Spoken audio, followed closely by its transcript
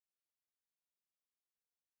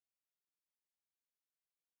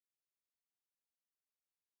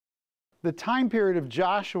the time period of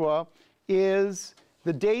Joshua is,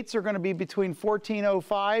 the dates are going to be between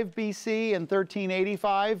 1405 BC and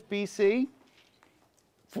 1385 BC.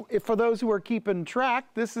 For those who are keeping track,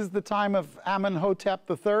 this is the time of Amenhotep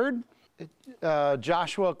III.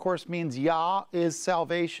 Joshua, of course, means Yah is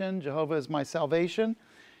salvation. Jehovah is my salvation.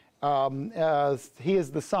 He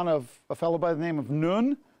is the son of a fellow by the name of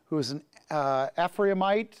Nun, who is an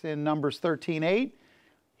Ephraimite in Numbers 13:8.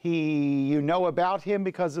 You know about him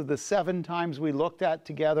because of the 7 times we looked at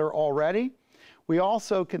together already. We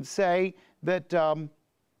also can say that,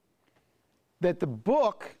 that the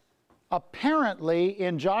book, apparently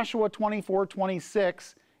in Joshua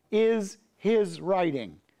 24:26, is his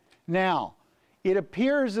writing. Now, it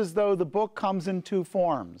appears as though the book comes in 2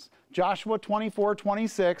 forms. Joshua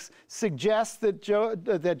 24:26 suggests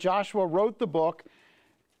that Joshua wrote the book,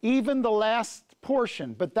 even the last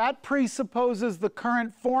portion, but that presupposes the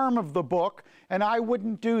current form of the book, and I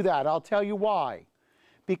wouldn't do that. I'll tell you why.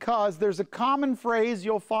 Because there's a common phrase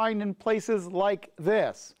you'll find in places like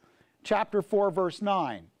this, chapter 4, verse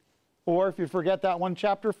 9. Or if you forget that one,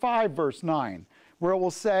 chapter 5, verse 9, where it will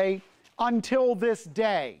say, until this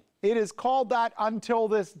day. It is called that until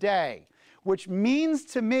this day, which means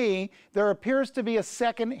to me there appears to be a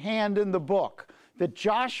second hand in the book, that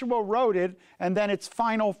Joshua wrote it, and then its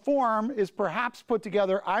final form is perhaps put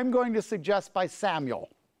together, I'm going to suggest, by Samuel.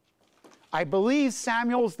 I believe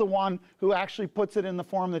Samuel's the one who actually puts it in the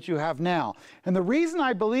form that you have now. And the reason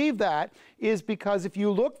I believe that is because if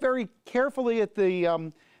you look very carefully at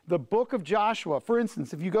the book of Joshua, for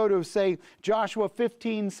instance, if you go to, say, Joshua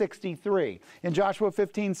 15:63, in Joshua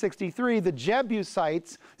 15:63, the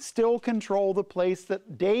Jebusites still control the place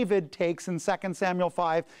that David takes in 2 Samuel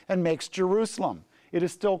 5 and makes Jerusalem. It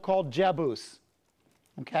is still called Jebus.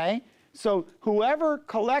 Okay? So whoever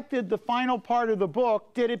collected the final part of the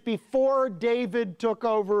book did it before David took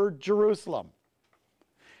over Jerusalem.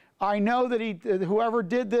 I know that whoever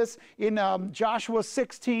did this in Joshua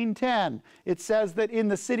 16:10, it says that in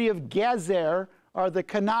the city of Gezer are the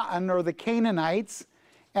Canaan or the Canaanites,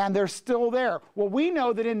 and they're still there. Well, we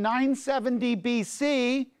know that in 970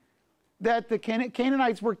 BC, that the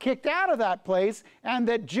Canaanites were kicked out of that place and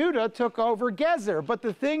that Judah took over Gezer. But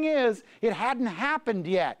the thing is, it hadn't happened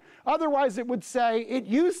yet. Otherwise, it would say, it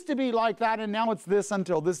used to be like that and now it's this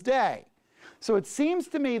until this day. So it seems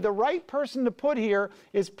to me the right person to put here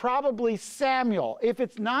is probably Samuel. If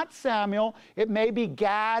it's not Samuel, it may be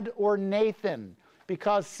Gad or Nathan,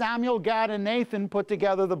 because Samuel, Gad, and Nathan put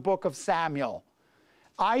together the book of Samuel.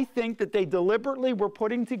 I think that they deliberately were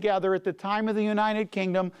putting together at the time of the United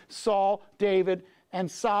Kingdom Saul, David,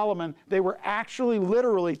 and Solomon. They were actually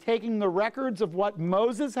literally taking the records of what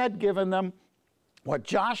Moses had given them, what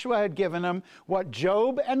Joshua had given them, what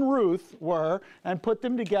Job and Ruth were, and put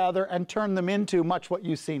them together and turned them into much what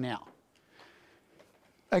you see now.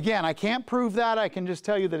 Again, I can't prove that. I can just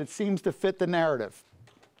tell you that it seems to fit the narrative.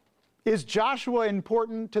 Is Joshua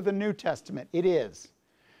important to the New Testament? It is.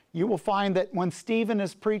 You will find that when Stephen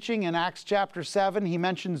is preaching in Acts chapter 7, he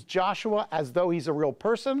mentions Joshua as though he's a real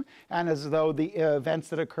person and as though the events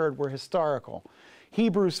that occurred were historical.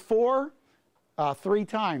 Hebrews 4, 3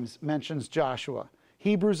 times mentions Joshua.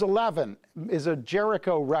 Hebrews 11 is a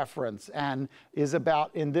Jericho reference and is about,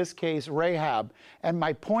 in this case, Rahab. And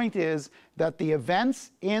my point is that the events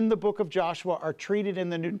in the book of Joshua are treated in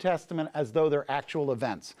the New Testament as though they're actual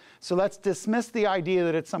events. So let's dismiss the idea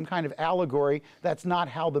that it's some kind of allegory. That's not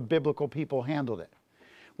how the biblical people handled it.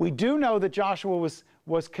 We do know that Joshua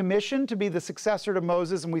was commissioned to be the successor to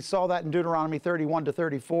Moses, and we saw that in Deuteronomy 31 to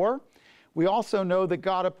 34. We also know that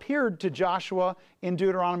God appeared to Joshua in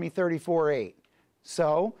Deuteronomy 34:8.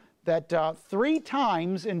 So that 3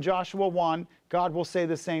 times in Joshua 1, God will say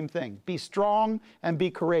the same thing. Be strong and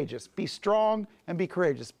be courageous. Be strong and be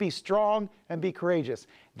courageous. Be strong and be courageous.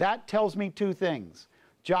 That tells me 2 things.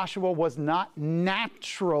 Joshua was not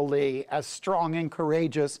naturally as strong and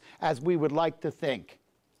courageous as we would like to think.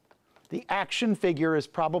 The action figure is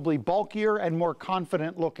probably bulkier and more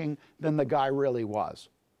confident looking than the guy really was.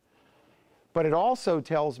 But it also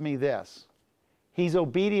tells me this. He's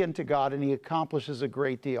obedient to God and he accomplishes a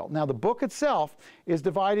great deal. Now, the book itself is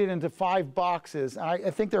divided into 5 boxes.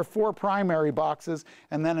 I think there are 4 primary boxes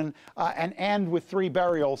and then an end with 3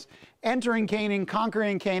 burials. Entering Canaan,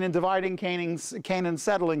 conquering Canaan, dividing Canaan,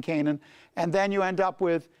 settling Canaan. And then you end up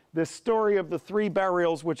with the story of the 3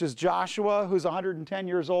 burials, which is Joshua, who's 110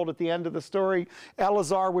 years old at the end of the story,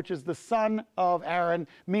 Eleazar, which is the son of Aaron,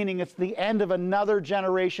 meaning it's the end of another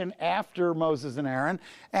generation after Moses and Aaron,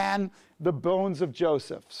 and the bones of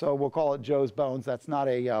Joseph. So we'll call it Joe's bones. That's not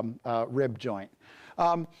a rib joint.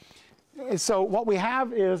 So what we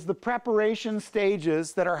have is the preparation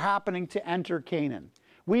stages that are happening to enter Canaan.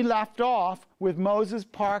 We left off with Moses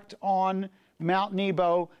parked on Mount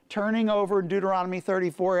Nebo, turning over in Deuteronomy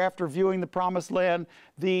 34 after viewing the promised land,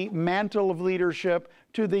 the mantle of leadership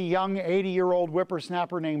to the young 80-year-old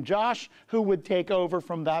whippersnapper named Josh, who would take over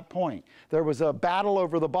from that point. There was a battle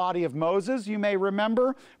over the body of Moses, you may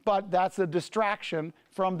remember, but that's a distraction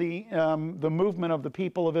from the movement of the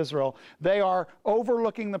people of Israel. They are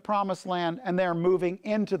overlooking the promised land, and they're moving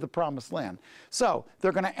into the promised land. So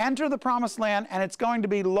they're going to enter the promised land, and it's going to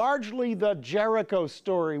be largely the Jericho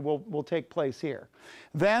story will take place here.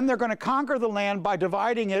 Then they're going to conquer the land by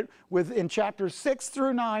dividing it with, in chapters 6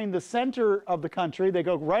 through 9, the center of the country. They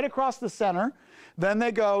go right across the center. Then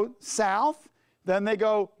they go south. Then they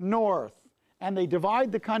go north. And they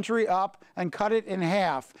divide the country up and cut it in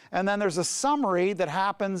half. And then there's a summary that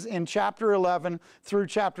happens in chapter 11 through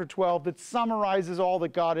chapter 12 that summarizes all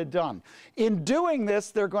that God had done. In doing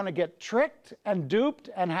this, they're going to get tricked and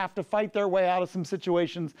duped and have to fight their way out of some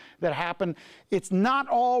situations that happen. It's not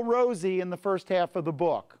all rosy in the first half of the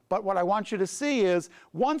book. But what I want you to see is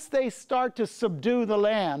once they start to subdue the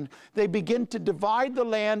land, they begin to divide the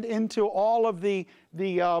land into all of the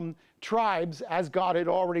tribes as God had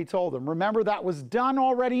already told them. Remember, that was done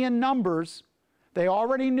already in Numbers. They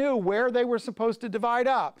already knew where they were supposed to divide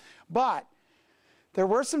up. But there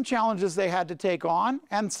were some challenges they had to take on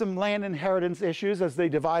and some land inheritance issues as they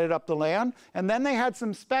divided up the land. And then they had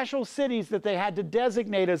some special cities that they had to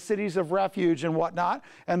designate as cities of refuge and whatnot,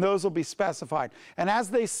 and those will be specified. And as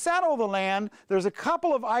they settle the land, there's a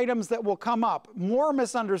couple of items that will come up. More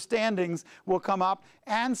misunderstandings will come up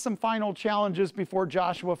and some final challenges before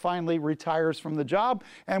Joshua finally retires from the job,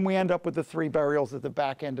 and we end up with the 3 burials at the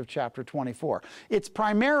back end of chapter 24. It's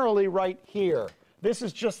primarily right here. This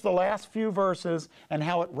is just the last few verses and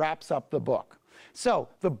how it wraps up the book. So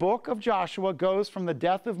the book of Joshua goes from the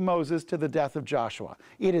death of Moses to the death of Joshua.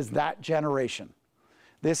 It is that generation.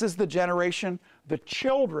 This is the generation, the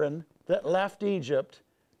children that left Egypt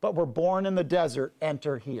but were born in the desert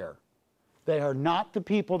enter here. They are not the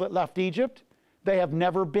people that left Egypt. They have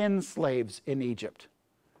never been slaves in Egypt.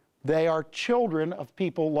 They are children of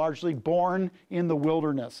people largely born in the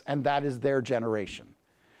wilderness, and that is their generation.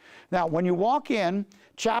 Now, when you walk in,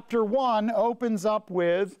 chapter 1 opens up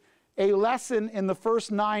with a lesson in the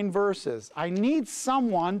first 9 verses. I need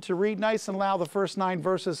someone to read nice and loud the first 9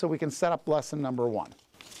 verses so we can set up lesson number 1.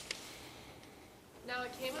 Now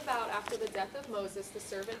it came about after the death of Moses, the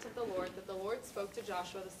servant of the Lord, that the Lord spoke to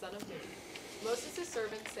Joshua the son of Nun, Moses'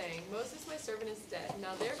 servant, saying, Moses my servant is dead.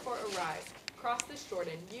 Now therefore arise, cross this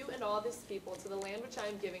Jordan, you and all this people, to the land which I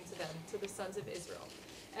am giving to them, to the sons of Israel.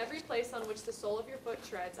 Every place on which the sole of your foot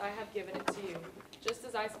treads, I have given it to you, just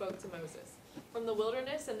as I spoke to Moses. From the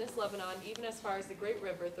wilderness and this Lebanon, even as far as the great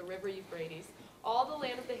river, the river Euphrates, all the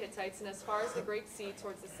land of the Hittites, and as far as the great sea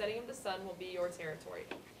towards the setting of the sun will be your territory.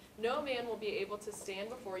 No man will be able to stand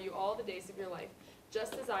before you all the days of your life.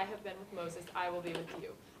 Just as I have been with Moses, I will be with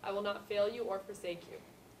you. I will not fail you or forsake you.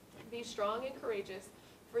 Be strong and courageous,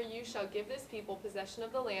 for you shall give this people possession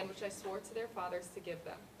of the land which I swore to their fathers to give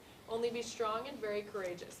them. Only be strong and very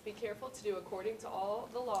courageous. Be careful to do according to all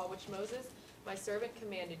the law which Moses, my servant,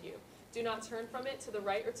 commanded you. Do not turn from it to the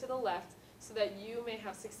right or to the left, so that you may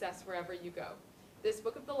have success wherever you go. This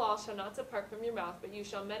book of the law shall not depart from your mouth, but you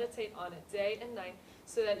shall meditate on it day and night,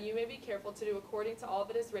 so that you may be careful to do according to all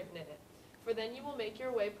that is written in it. For then you will make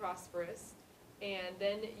your way prosperous, and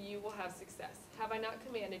then you will have success. Have I not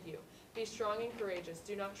commanded you? Be strong and courageous.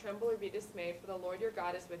 Do not tremble or be dismayed, for the Lord your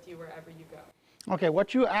God is with you wherever you go. Okay,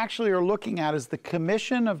 what you actually are looking at is the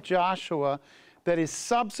commission of Joshua that is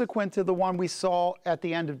subsequent to the one we saw at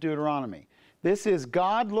the end of Deuteronomy. This is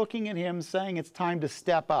God looking at him saying it's time to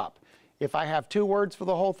step up. If I have 2 words for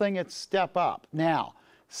the whole thing, it's step up. Now,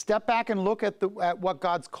 step back and look at what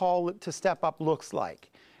God's call to step up looks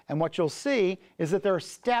like. And what you'll see is that there are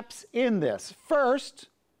steps in this. First,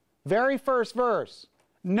 very first verse,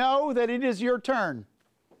 know that it is your turn.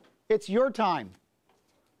 It's your time.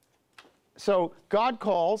 So God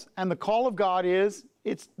calls, and the call of God is,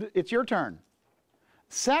 it's your turn.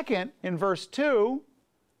 Second, in verse 2,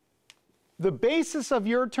 the basis of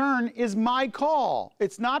your turn is my call.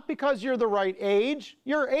 It's not because you're the right age.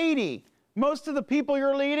 You're 80. Most of the people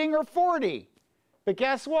you're leading are 40. But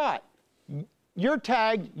guess what? You're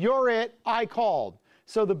tagged, you're it, I called.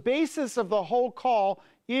 So the basis of the whole call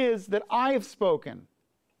is that I have spoken.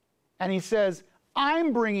 And he says,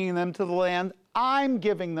 I'm bringing them to the land. I'm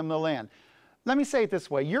giving them the land. Let me say it this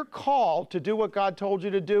way. Your call to do what God told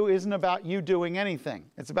you to do isn't about you doing anything.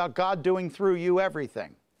 It's about God doing through you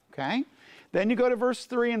everything. Okay? Then you go to verse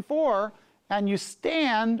 3 and 4, and you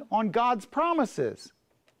stand on God's promises.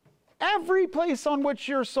 Every place on which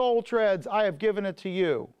your soul treads, I have given it to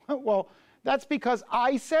you. Well, that's because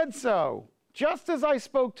I said so, just as I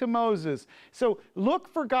spoke to Moses. So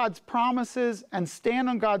look for God's promises and stand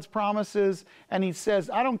on God's promises. And he says,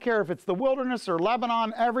 I don't care if it's the wilderness or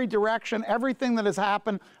Lebanon, every direction, everything that has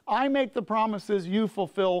happened, I make the promises, you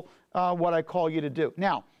fulfill what I call you to do.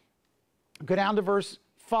 Now, go down to verse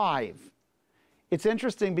 5. It's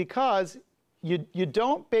interesting because you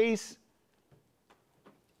don't base...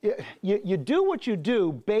 You do what you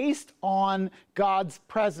do based on God's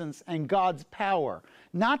presence and God's power,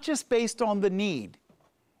 not just based on the need.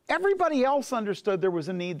 Everybody else understood there was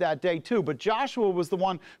a need that day too, but Joshua was the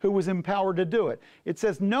one who was empowered to do it. It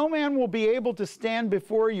says, no man will be able to stand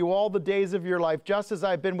before you all the days of your life. Just as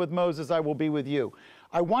I've been with Moses, I will be with you.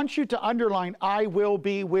 I want you to underline, I will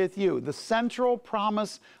be with you. The central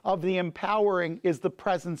promise of the empowering is the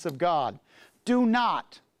presence of God. Do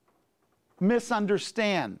not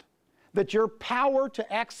misunderstand that your power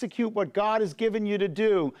to execute what God has given you to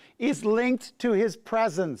do is linked to his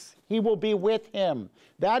presence. He will be with him.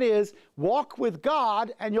 That is, walk with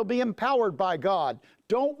God and you'll be empowered by God.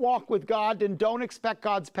 Don't walk with God and don't expect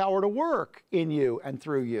God's power to work in you and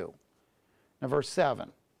through you. Now, verse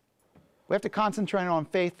 7. We have to concentrate on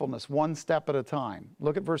faithfulness one step at a time.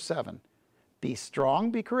 Look at verse 7. Be strong,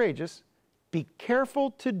 be courageous. Be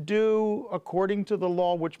careful to do according to the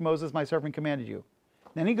law which Moses my servant commanded you.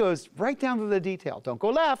 Then he goes right down to the detail. Don't go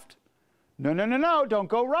left. No, no, no, no. Don't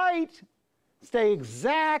go right. Stay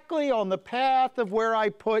exactly on the path of where I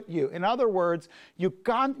put you. In other words, you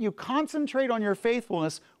concentrate on your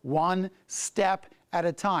faithfulness one step at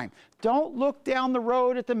a time. Don't look down the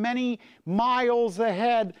road at the many miles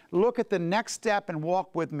ahead. Look at the next step and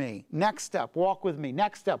walk with me. Next step, walk with me.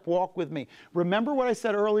 Next step, walk with me. Remember what I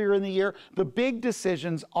said earlier in the year? The big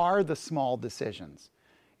decisions are the small decisions.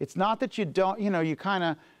 It's not that you don't, you kind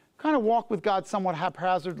of walk with God somewhat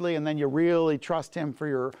haphazardly and then you really trust him for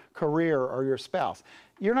your career or your spouse.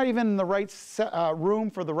 You're not even in the right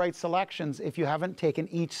room for the right selections if you haven't taken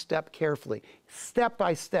each step carefully. Step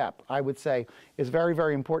by step, I would say, is very,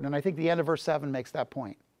 very important. And I think the end of verse 7 makes that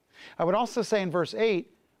point. I would also say in verse 8,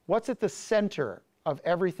 what's at the center of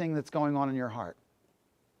everything that's going on in your heart?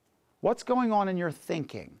 What's going on in your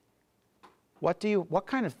thinking? What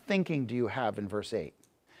kind of thinking do you have in verse 8?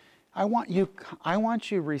 I want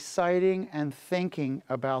you reciting and thinking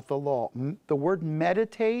about the law. The word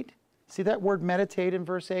meditate, see that word meditate in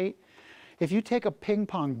verse 8? If you take a ping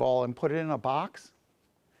pong ball and put it in a box,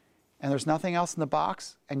 and there's nothing else in the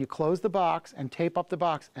box, and you close the box and tape up the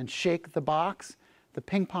box and shake the box, the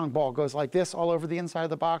ping pong ball goes like this all over the inside of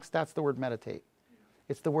the box. That's the word meditate.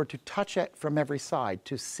 It's the word to touch it from every side,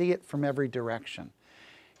 to see it from every direction.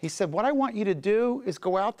 He said, what I want you to do is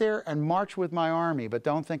go out there and march with my army, but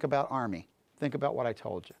don't think about army. Think about what I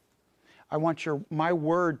told you. I want my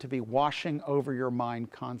word to be washing over your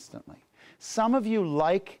mind constantly. Some of you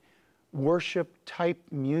like worship type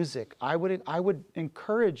music. I would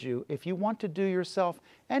encourage you, if you want to do yourself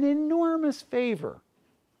an enormous favor,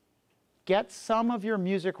 get some of your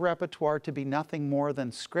music repertoire to be nothing more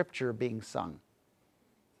than scripture being sung.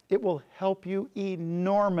 It will help you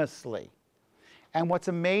enormously. And what's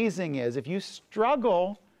amazing is if you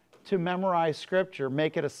struggle to memorize scripture,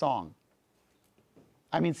 make it a song.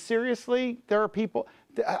 I mean, seriously, there are people,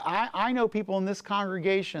 I know people in this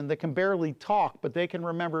congregation that can barely talk, but they can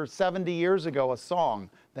remember 70 years ago a song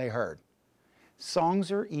they heard.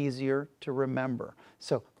 Songs are easier to remember.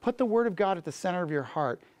 So put the Word of God at the center of your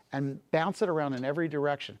heart and bounce it around in every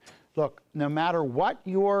direction. Look, no matter what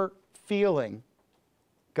you're feeling,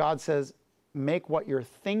 God says, make what you're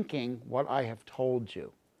thinking what I have told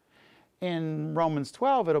you. In Romans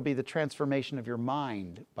 12, it'll be the transformation of your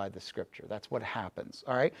mind by the Scripture. That's what happens,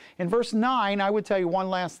 all right? In verse 9, I would tell you one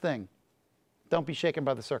last thing. Don't be shaken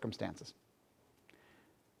by the circumstances.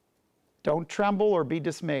 Don't tremble or be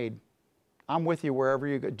dismayed. I'm with you wherever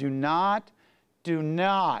you go. Do not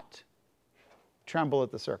tremble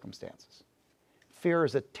at the circumstances. Fear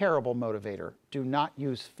is a terrible motivator. Do not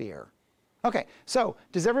use fear. Okay, so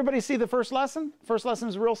does everybody see the first lesson? First lesson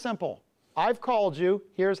is real simple. I've called you.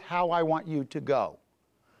 Here's how I want you to go.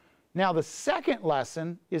 Now the second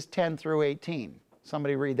lesson is 10 through 18.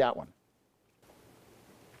 Somebody read that one.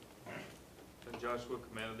 Then Joshua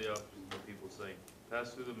commanded the officers of the people, saying,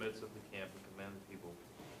 pass through the midst of the camp and command the people,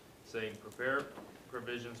 saying, prepare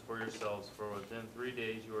provisions for yourselves, for within 3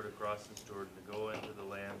 days you are to cross this Jordan to go into the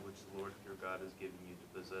land which the Lord your God has given you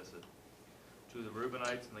to possess it. To the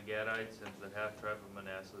Reubenites and the Gadites and to the half-tribe of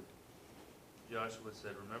Manasseh, Joshua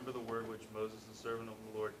said, remember the word which Moses, the servant of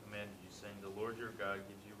the Lord, commanded you, saying, the Lord your God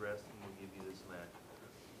gives you rest and will give you this land.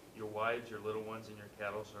 Your wives, your little ones, and your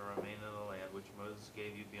cattle shall remain in the land which Moses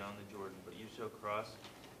gave you beyond the Jordan. But you shall cross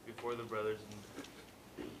before the brothers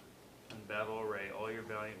in battle array, all your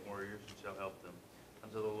valiant warriors, and shall help them,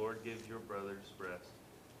 until the Lord gives your brothers rest,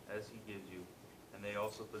 as he gives you, and they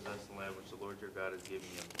also possess the land which the Lord your God is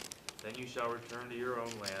giving you. Then you shall return to your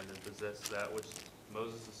own land and possess that which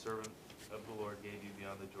Moses the servant of the Lord gave you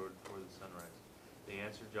beyond the Jordan before the sunrise. They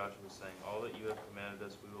answered Joshua, saying, all that you have commanded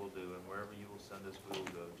us we will do, and wherever you will send us we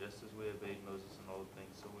will go. Just as we obeyed Moses in all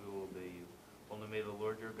things, so we will obey you. Only may the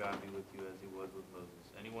Lord your God be with you as he was with Moses.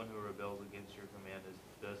 Anyone who rebels against your command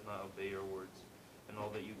does not obey your words, and all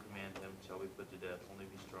that you command him shall be put to death. Only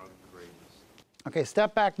be strong and courageous. Okay,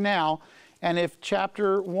 step back now. And if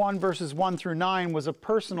chapter 1, verses 1 through 9 was a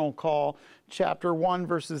personal call, chapter 1,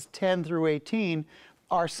 verses 10 through 18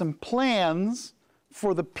 are some plans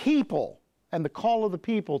for the people and the call of the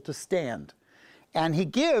people to stand. And he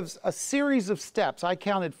gives a series of steps. I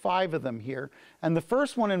counted 5 of them here. And the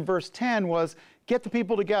first one in verse 10 was get the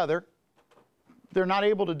people together. They're not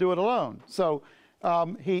able to do it alone. So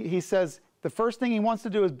he says the first thing he wants to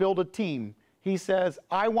do is build a team. He says,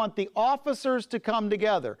 I want the officers to come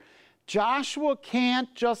together. Joshua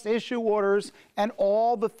can't just issue orders and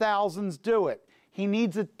all the thousands do it. He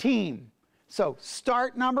needs a team. So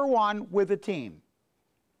start number 1 with a team.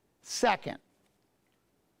 Second,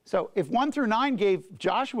 so if 1 through 9 gave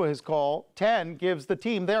Joshua his call, 10 gives the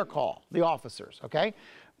team their call, the officers, okay?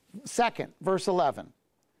 Second, verse 11.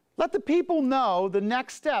 Let the people know the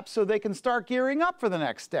next steps so they can start gearing up for the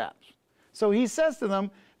next steps. So he says to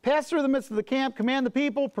them, pass through the midst of the camp, command the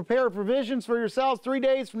people, prepare provisions for yourselves. 3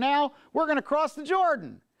 days from now, we're going to cross the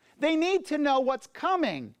Jordan. They need to know what's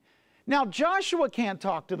coming. Now, Joshua can't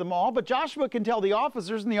talk to them all, but Joshua can tell the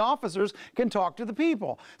officers, and the officers can talk to the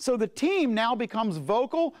people. So the team now becomes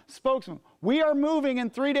vocal spokesman. We are moving in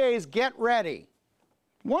 3 days. Get ready.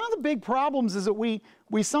 One of the big problems is that we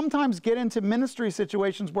sometimes get into ministry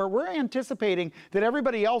situations where we're anticipating that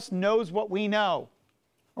everybody else knows what we know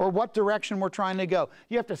or what direction we're trying to go.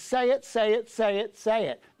 You have to say it, say it, say it, say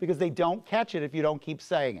it, because they don't catch it if you don't keep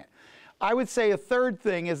saying it. I would say a third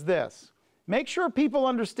thing is this. Make sure people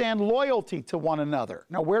understand loyalty to one another.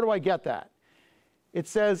 Now, where do I get that? It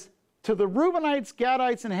says, to the Reubenites,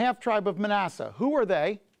 Gadites, and half-tribe of Manasseh. Who are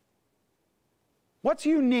they? What's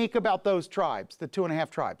unique about those tribes, the 2.5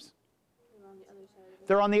 tribes?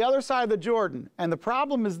 They're on the other side of the Jordan. And the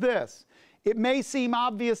problem is this. It may seem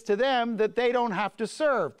obvious to them that they don't have to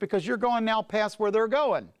serve because you're going now past where they're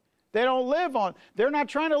going. They don't live on, they're not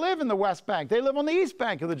trying to live in the West Bank. They live on the East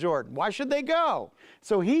Bank of the Jordan. Why should they go?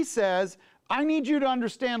 So he says, I need you to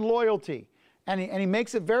understand loyalty. And he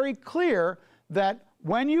makes it very clear that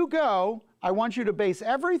when you go, I want you to base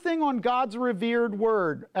everything on God's revered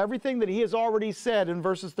word, everything that he has already said in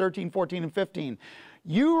verses 13, 14, and 15.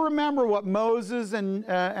 You remember what Moses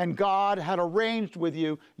and God had arranged with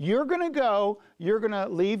you. You're going to go, you're going to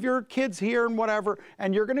leave your kids here and whatever,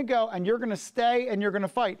 and you're going to go, and you're going to stay, and you're going to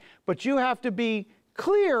fight. But you have to be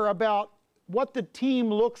clear about what the team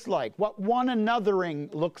looks like, what one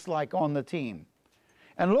anothering looks like on the team.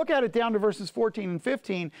 And look at it down to verses 14 and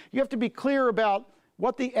 15. You have to be clear about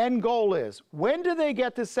what the end goal is. When do they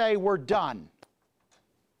get to say, we're done?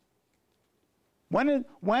 When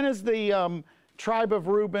is the tribe of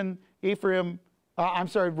Reuben,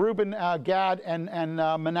 Gad, and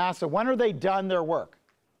Manasseh, when are they done their work?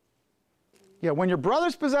 Yeah, when your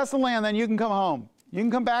brothers possess the land, then you can come home. You can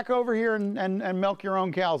come back over here and milk your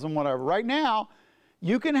own cows and whatever. Right now,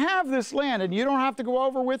 you can have this land, and you don't have to go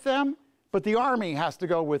over with them, but the army has to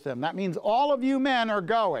go with them. That means all of you men are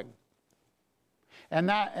going.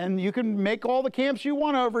 And you can make all the camps you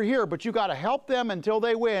want over here, but you got to help them until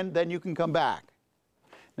they win, then you can come back.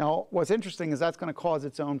 Now, what's interesting is that's going to cause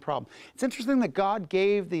its own problem. It's interesting that God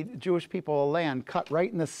gave the Jewish people a land cut right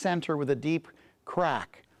in the center with a deep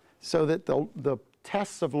crack so that the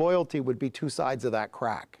tests of loyalty would be 2 sides of that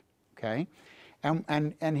crack, okay?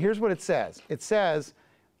 And here's what it says. It says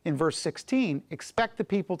in verse 16, expect the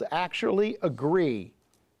people to actually agree.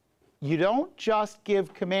 You don't just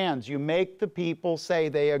give commands. You make the people say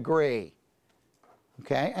they agree,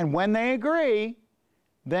 okay? And when they agree,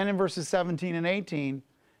 then in verses 17 and 18,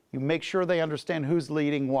 you make sure they understand who's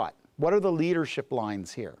leading what. What are the leadership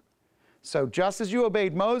lines here? So just as you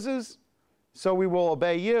obeyed Moses, so we will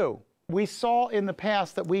obey you. We saw in the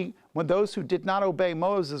past that when those who did not obey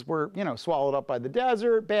Moses were, swallowed up by the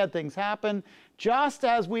desert, bad things happened. Just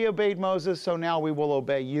as we obeyed Moses, so now we will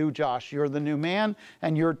obey you, Josh. You're the new man,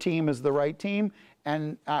 and your team is the right team.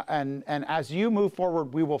 And as you move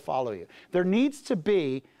forward, we will follow you. There needs to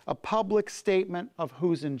be a public statement of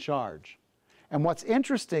who's in charge. And what's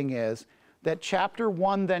interesting is that chapter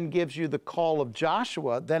 1 then gives you the call of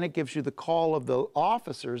Joshua, then it gives you the call of the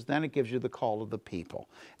officers, then it gives you the call of the people.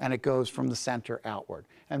 And it goes from the center outward.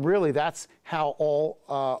 And really, that's how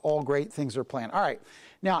all great things are planned. All right,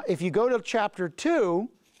 now if you go to chapter 2,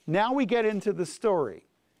 now we get into the story.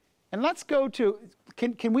 And let's go to,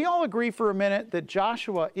 can we all agree for a minute that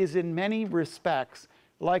Joshua is in many respects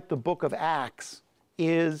like the book of Acts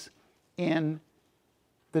is in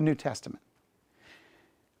the New Testament?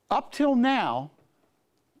 Up till now,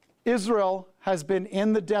 Israel has been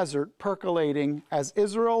in the desert percolating as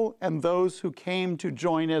Israel and those who came to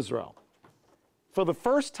join Israel. For the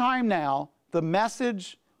first time now, the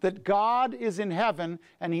message that God is in heaven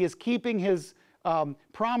and he is keeping his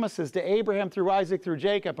promises to Abraham through Isaac through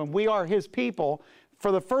Jacob, and we are his people,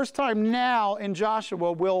 for the first time now in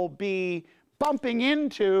Joshua will be bumping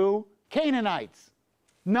into Canaanites,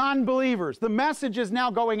 non-believers. The message is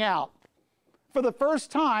now going out. For the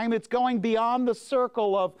first time, it's going beyond the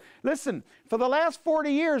circle of, listen, for the last 40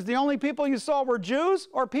 years, the only people you saw were Jews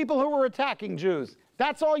or people who were attacking Jews.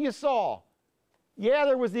 That's all you saw. Yeah,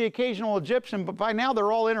 there was the occasional Egyptian, but by now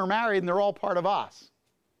they're all intermarried and they're all part of us.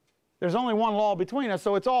 There's only one law between us,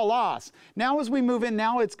 so it's all us. Now as we move in,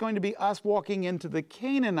 now it's going to be us walking into the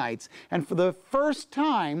Canaanites. And for the first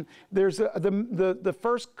time, there's the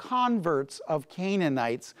first converts of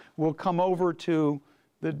Canaanites will come over to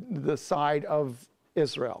the side of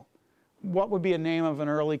Israel. What would be a name of an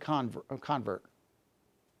early convert?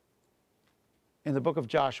 In the book of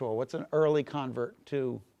Joshua, what's an early convert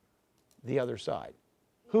to the other side?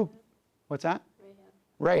 Who? What's that?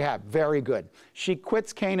 Rahab, very good. She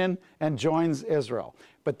quits Canaan and joins Israel.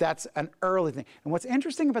 But that's an early thing. And what's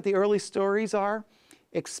interesting about the early stories are,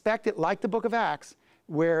 expect it like the book of Acts,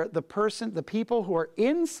 where the people who are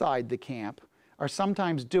inside the camp are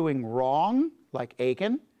sometimes doing wrong, like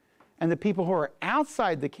Achan, and the people who are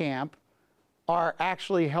outside the camp are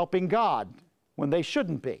actually helping God when they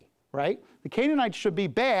shouldn't be, right? The Canaanites should be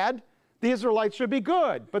bad, the Israelites should be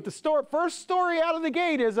good. But the first story out of the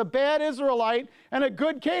gate is a bad Israelite and a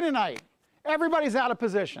good Canaanite. Everybody's out of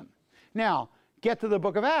position. Now, get to the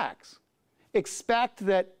book of Acts. Expect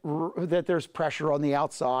that there's pressure on the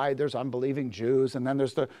outside, there's unbelieving Jews, and then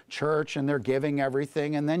there's the church and they're giving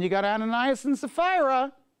everything, and then you got Ananias and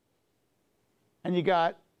Sapphira, and you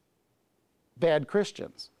got bad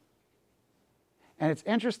Christians. And it's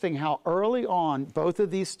interesting how early on both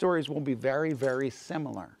of these stories will be very, very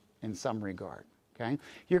similar in some regard. Okay?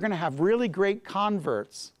 You're going to have really great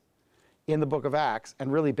converts in the book of Acts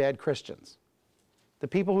and really bad Christians. The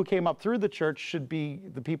people who came up through the church should be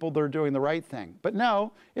the people that are doing the right thing. But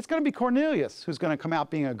no, it's going to be Cornelius who's going to come out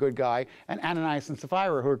being a good guy, and Ananias and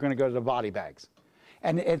Sapphira who are going to go to the body bags.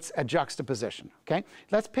 And it's a juxtaposition, okay?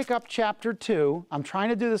 Let's pick up chapter 2. I'm trying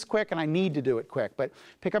to do this quick, and I need to do it quick, but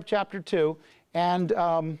pick up chapter 2,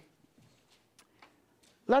 and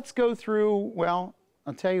let's go through, well,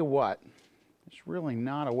 I'll tell you what. There's really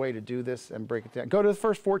not a way to do this and break it down. Go to the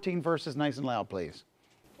first 14 verses nice and loud, please.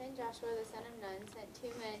 Then Joshua the son of Nun sent 2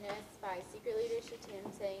 men as spies secretly to Shittim,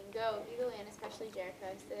 saying, Go, view the land, especially Jericho.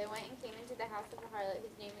 So they went and came into the house of a harlot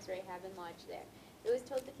whose name was Rahab, and lodged there. It was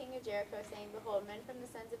told the king of Jericho, saying, Behold, men from the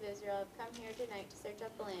sons of Israel have come here tonight to search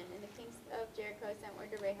out the land. And the king of Jericho sent word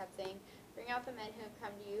to Rahab, saying, Bring out the men who have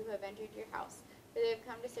come to you, who have entered your house, for they have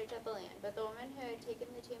come to search out the land. But the woman who had taken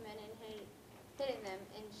the 2 men and hidden them,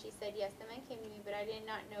 and she said, Yes, the men came to me, but I did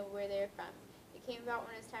not know where they were from. It came about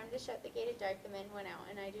when it was time to shut the gate at dark, the men went out,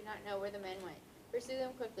 and I do not know where the men went. Pursue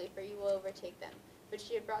them quickly, for you will overtake them. But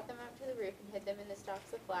she had brought them up to the roof and hid them in the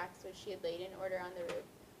stalks of flax, which she had laid in order on the roof.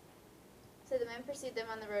 So the men pursued them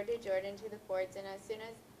on the road to Jordan to the fords, and as soon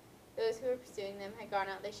as those who were pursuing them had gone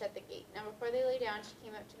out, they shut the gate. Now before they lay down, she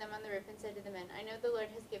came up to them on the roof and said to the men, I know the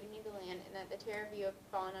Lord has given you the land, and that the terror of you have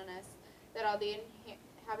fallen on us, that all the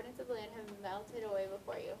inhabitants of the land have melted away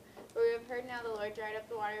before you. For we have heard now the Lord dried up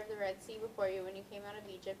the water of the Red Sea before you when you came out of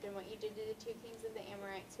Egypt, and what you did to the 2 kings of the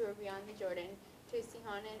Amorites who were beyond the Jordan, to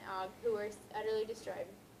Sihon and Og, who were utterly destroyed.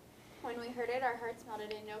 When we heard it, our hearts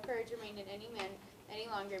melted, and no courage remained in any man any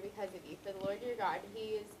longer because of you. For the Lord your God,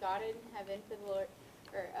 he is God in heaven for the Lord,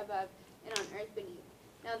 or above, and on earth beneath.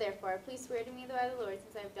 Now therefore, please swear to me by the Lord,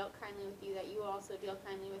 since I have dealt kindly with you, that you will also deal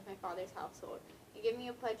kindly with my father's household. And give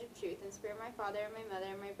me a pledge of truth, and spare my father and my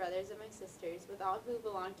mother and my brothers and my sisters, with all who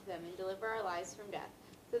belong to them, and deliver our lives from death.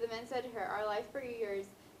 So the men said to her, Our life for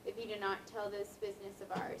yours, if you do not tell this business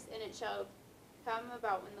of ours. And it shall come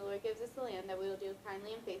about when the Lord gives us the land, that we will do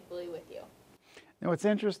kindly and faithfully with you. Now what's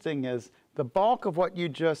interesting is the bulk of what you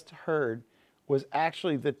just heard was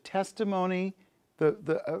actually the testimony,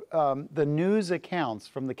 the news accounts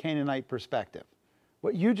from the Canaanite perspective.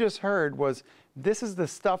 What you just heard was, this is the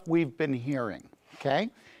stuff we've been hearing, okay?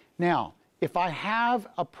 Now, if I have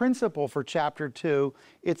a principle for chapter 2,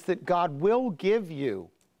 it's that God will give you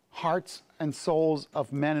hearts and souls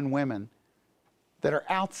of men and women that are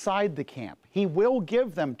outside the camp. He will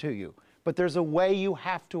give them to you, but there's a way you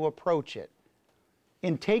have to approach it.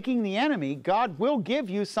 In taking the enemy, God will give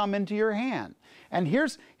you some into your hand. And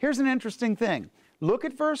here's an interesting thing. Look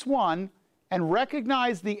at verse 1 and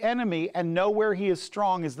recognize the enemy and know where he is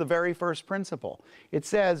strong is the very first principle. It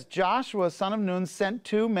says, Joshua, son of Nun, sent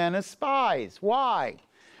 2 men as spies. Why?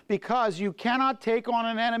 Because you cannot take on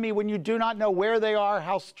an enemy when you do not know where they are,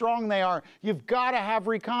 how strong they are. You've got to have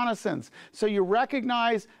reconnaissance. So you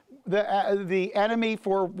recognize the enemy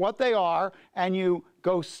for what they are, and you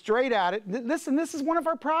go straight at it. Listen, this is one of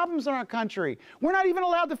our problems in our country. We're not even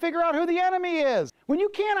allowed to figure out who the enemy is. When you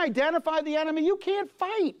can't identify the enemy, you can't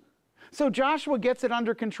fight. So Joshua gets it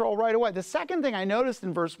under control right away. The second thing I noticed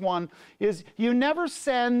in verse 1 is you never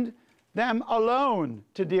send them alone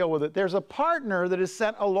to deal with it. There's a partner that is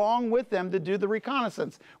sent along with them to do the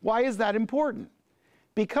reconnaissance. Why is that important?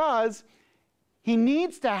 Because he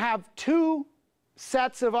needs to have 2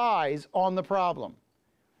 sets of eyes on the problem.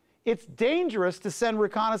 It's dangerous to send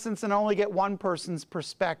reconnaissance and only get one person's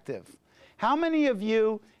perspective. How many of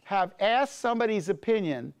you have asked somebody's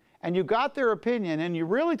opinion and you got their opinion and you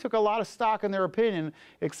really took a lot of stock in their opinion,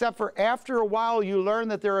 except for after a while you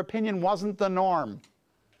learned that their opinion wasn't the norm,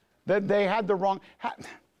 that they had the wrong...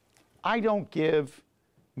 I don't give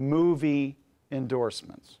movie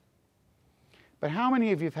endorsements. But how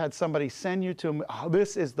many of you have had somebody send you to, oh,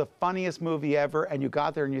 this is the funniest movie ever, and you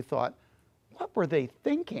got there and you thought, what were they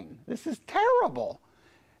thinking? This is terrible.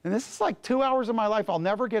 And this is like 2 hours of my life I'll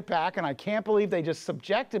never get back, and I can't believe they just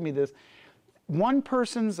subjected me to this. One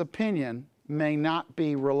person's opinion may not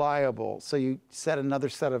be reliable, so you set another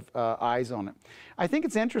set of eyes on it. I think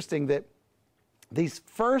it's interesting that these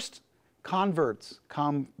first converts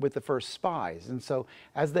come with the first spies. And so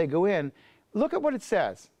as they go in, look at what it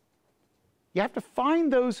says. You have to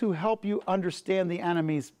find those who help you understand the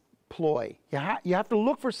enemy's ploy. You have to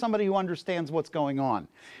look for somebody who understands what's going on.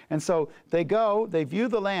 And so they go, they view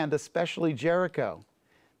the land, especially Jericho.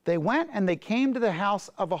 They went and they came to the house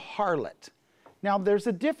of a harlot. Now, there's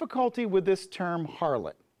a difficulty with this term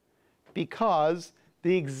harlot, because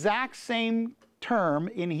the exact same term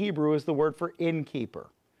in Hebrew is the word for innkeeper.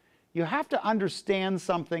 You have to understand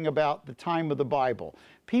something about the time of the Bible.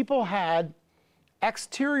 People had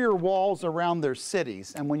exterior walls around their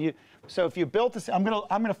cities, and so if you built this, I'm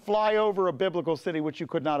gonna fly over a biblical city, which you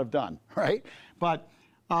could not have done, right? But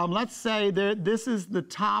let's say this is the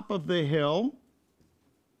top of the hill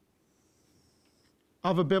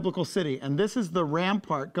of a biblical city, and this is the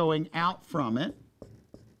rampart going out from it,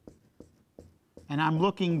 and I'm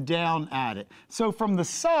looking down at it. So from the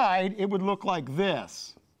side, it would look like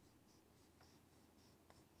this.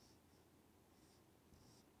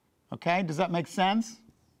 Okay, does that make sense?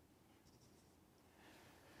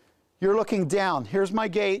 You're looking down. Here's my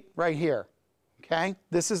gate right here. Okay,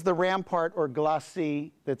 this is the rampart or glacis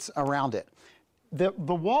that's around it. The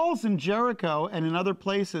walls in Jericho and in other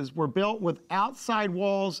places were built with outside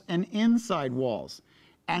walls and inside walls.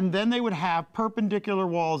 And then they would have perpendicular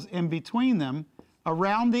walls in between them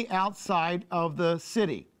around the outside of the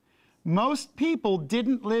city. Most people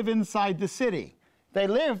didn't live inside the city. They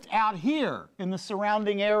lived out here in the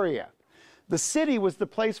surrounding area. The city was the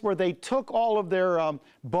place where they took all of their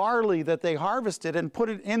barley that they harvested and put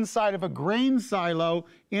it inside of a grain silo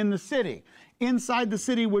in the city. Inside the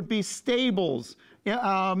city would be stables.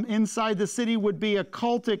 Inside the city would be a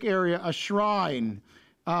cultic area, a shrine.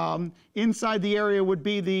 Inside the area would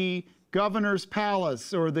be the governor's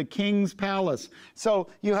palace or the king's palace. So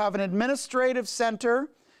you have an administrative center,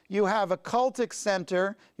 you have a cultic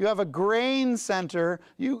center, you have a grain center,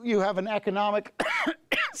 you have an economic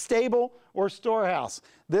stable or storehouse.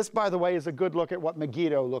 This, by the way, is a good look at what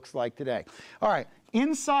Megiddo looks like today. All right,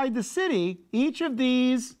 inside the city, each of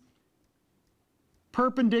these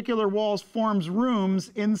perpendicular walls forms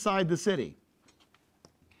rooms inside the city.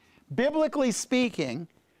 Biblically speaking,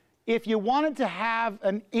 if you wanted to have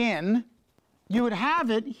an inn, you would have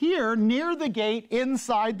it here near the gate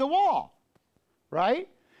inside the wall, right?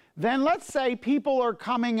 Then let's say people are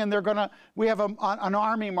coming and we have an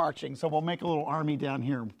army marching, so we'll make a little army down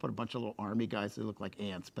here and put a bunch of little army guys that look like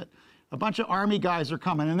ants, but a bunch of army guys are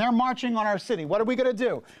coming and they're marching on our city. What are we going to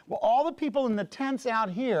do? Well, all the people in the tents out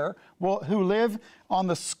here who live on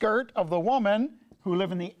the skirt of the woman, who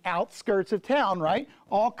live in the outskirts of town, right,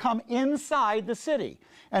 all come inside the city.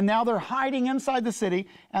 And now they're hiding inside the city,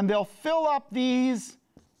 and they'll fill up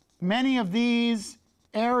many of these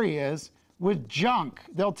areas with junk.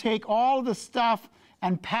 They'll take all of the stuff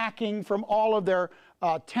and packing from all of their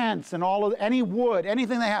tents and all of any wood,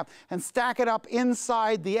 anything they have, and stack it up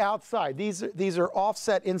inside the outside. These are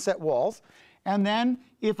offset inset walls. And then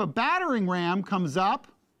if a battering ram comes up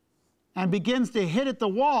and begins to hit at the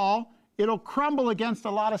wall, it'll crumble against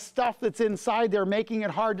a lot of stuff that's inside there, making it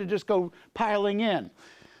hard to just go piling in.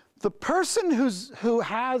 The person who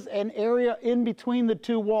has an area in between the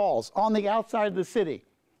two walls on the outside of the city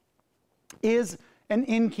is an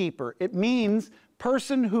innkeeper. It means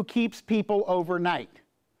person who keeps people overnight.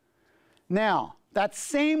 Now, that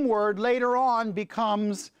same word later on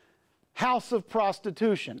becomes house of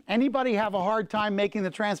prostitution. Anybody have a hard time making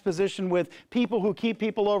the transposition with people who keep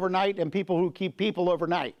people overnight and people who keep people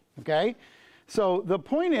overnight? Okay? So the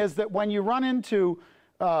point is that when you run into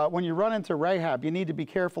Rahab, you need to be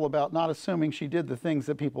careful about not assuming she did the things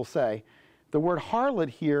that people say. The word harlot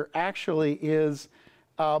here actually is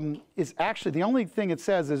actually the only thing it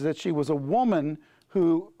says is that she was a woman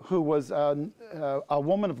who was a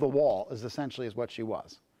woman of the wall, is essentially what she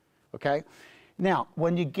was. Okay? Now,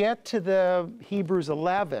 when you get to the Hebrews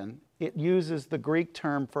 11, it uses the Greek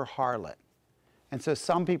term for harlot. And so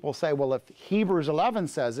some people say, well, if Hebrews 11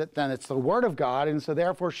 says it, then it's the Word of God, and so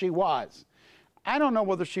therefore she was. I don't know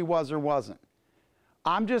whether she was or wasn't.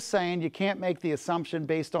 I'm just saying you can't make the assumption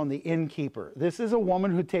based on the innkeeper. This is a woman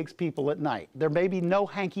who takes people at night. There may be no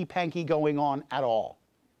hanky-panky going on at all.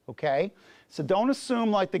 Okay? So don't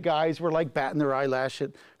assume like the guys were like batting their eyelash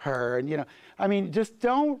at her. And, you know, I mean, just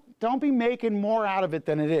don't be making more out of it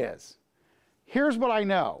than it is. Here's what I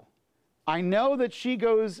know. I know that she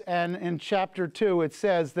goes, and in chapter 2 it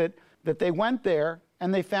says that they went there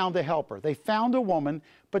and they found a helper. They found a woman.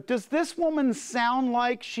 But does this woman sound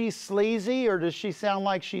like she's sleazy, or does she sound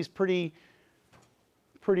like she's pretty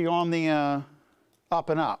on the up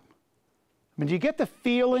and up? I mean, do you get the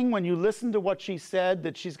feeling when you listen to what she said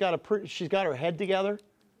that she's got her head together?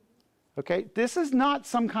 Okay, this is not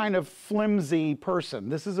some kind of flimsy person.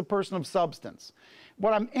 This is a person of substance.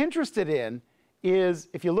 What I'm interested in is,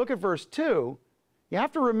 if you look at verse 2, you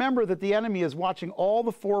have to remember that the enemy is watching all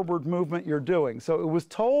the forward movement you're doing. So it was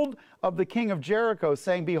told of the king of Jericho,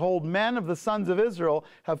 saying, behold, men of the sons of Israel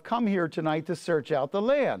have come here tonight to search out the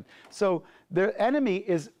land. So the enemy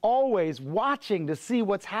is always watching to see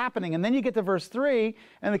what's happening. And then you get to verse 3,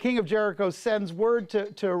 and the king of Jericho sends word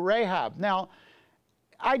to Rahab. Now,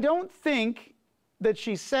 I don't think that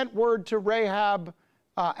she sent word to Rahab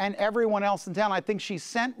and everyone else in town. I think she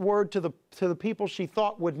sent word to the people she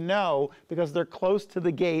thought would know, because they're close to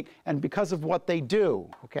the gate and because of what they do,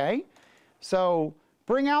 okay? So,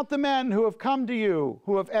 bring out the men who have come to you,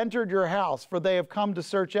 who have entered your house, for they have come to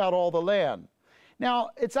search out all the land.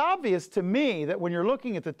 Now, it's obvious to me that when you're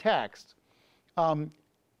looking at the text, don't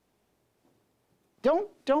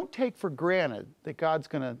take for granted that God's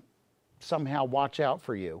going to somehow watch out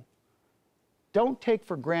for you. Don't take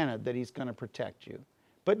for granted that he's going to protect you.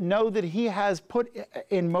 But know that he has put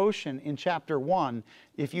in motion in chapter 1,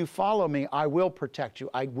 if you follow me, I will protect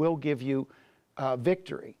you. I will give you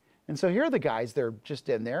victory. And so here are the guys, they're just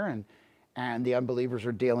in there, and the unbelievers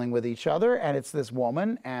are dealing with each other, and it's this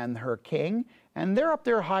woman and her king, and they're up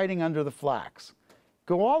there hiding under the flax.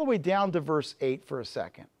 Go all the way down to verse 8 for a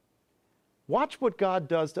second. Watch what God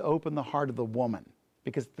does to open the heart of the woman.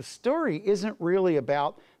 Because the story isn't really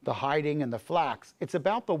about the hiding and the flax. It's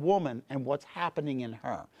about the woman and what's happening in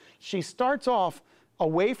her. She starts off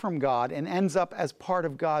away from God and ends up as part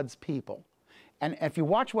of God's people. And if you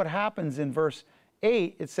watch what happens in verse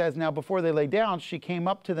 8, it says, now before they lay down, she came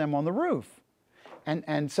up to them on the roof.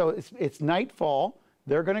 And so it's nightfall.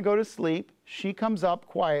 They're going to go to sleep. She comes up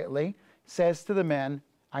quietly, says to the men,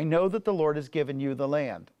 I know that the Lord has given you the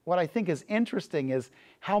land. What I think is interesting is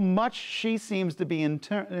how much she seems to be in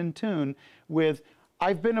tune with,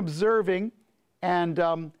 I've been observing,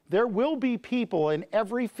 and there will be people in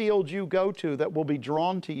every field you go to that will be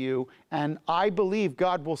drawn to you, and I believe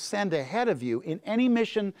God will send ahead of you in any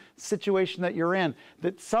mission situation that you're in,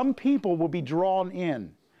 that some people will be drawn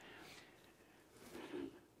in.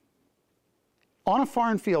 On a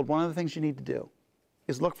foreign field, one of the things you need to do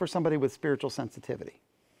is look for somebody with spiritual sensitivity.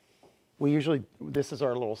 This is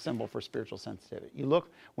our little symbol for spiritual sensitivity. You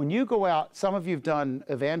look, when you go out, some of you have done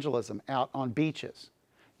evangelism out on beaches.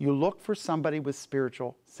 You look for somebody with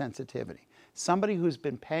spiritual sensitivity. Somebody who's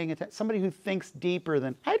been paying attention, somebody who thinks deeper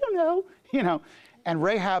than, I don't know, you know. And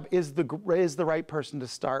Rahab is the right person to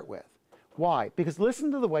start with. Why? Because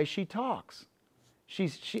listen to the way she talks.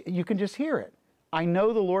 You can just hear it. I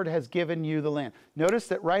know the Lord has given you the land. Notice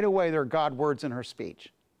that right away there are God words in her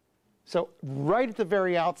speech. So right at the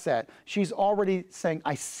very outset, she's already saying,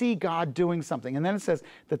 I see God doing something. And then it says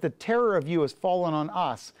that the terror of you has fallen on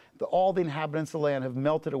us, that all the inhabitants of the land have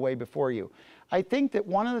melted away before you. I think that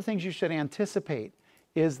one of the things you should anticipate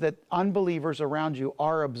is that unbelievers around you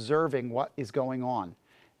are observing what is going on.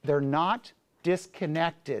 They're not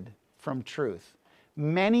disconnected from truth.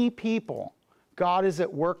 Many people, God is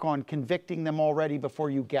at work on convicting them already before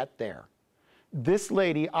you get there. This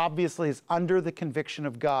lady obviously is under the conviction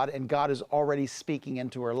of God, and God is already speaking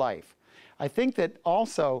into her life. I think that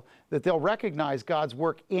also that they'll recognize God's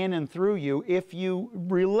work in and through you if you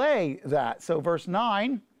relay that. So verse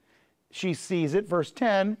 9, she sees it. Verse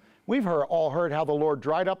 10, we've all heard how the Lord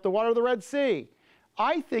dried up the water of the Red Sea.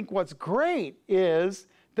 I think what's great is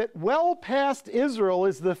that well past Israel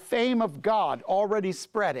is the fame of God already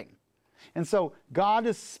spreading. And so God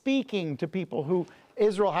is speaking to people who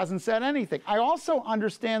Israel hasn't said anything. I also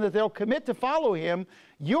understand that they'll commit to follow him.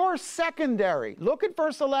 You're secondary. Look at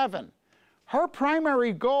verse 11. Her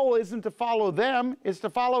primary goal isn't to follow them, it's to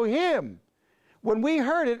follow him. When we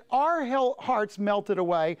heard it, our hearts melted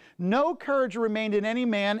away. No courage remained in any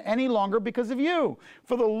man any longer because of you.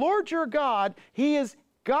 For the Lord your God, he is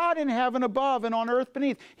God in heaven above and on earth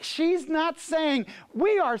beneath. She's not saying,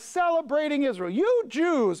 we are celebrating Israel. You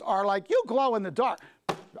Jews are like, you glow in the dark.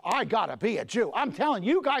 I gotta be a Jew. I'm telling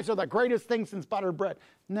you, you guys are the greatest thing since buttered bread.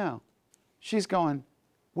 No. She's going,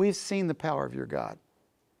 we've seen the power of your God.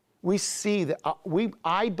 We see that,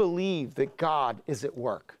 I believe that God is at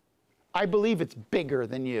work. I believe it's bigger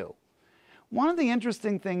than you. One of the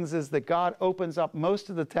interesting things is that God opens up most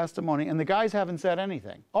of the testimony, and the guys haven't said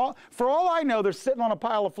anything. For all I know, they're sitting on a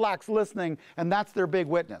pile of flax listening, and that's their big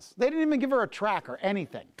witness. They didn't even give her a track or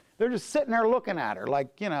anything. They're just sitting there looking at her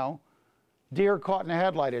like, you know, deer caught in a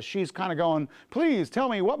headlight as she's kind of going, please tell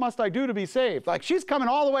me, what must I do to be saved? Like she's coming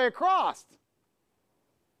all the way across.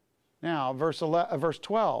 Now, verse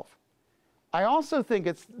 12. I also think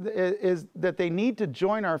is that they need to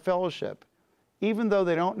join our fellowship, even though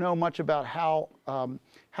they don't know much about how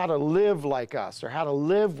to live like us or how to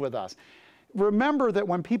live with us. Remember that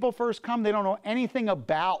when people first come, they don't know anything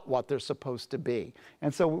about what they're supposed to be.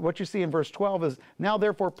 And so what you see in verse 12 is, now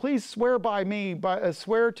therefore, please swear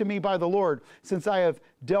to me by the Lord, since I have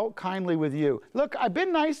dealt kindly with you. Look, I've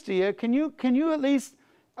been nice to you. Can you at least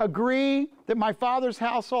agree that my father's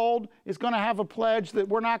household is going to have a pledge that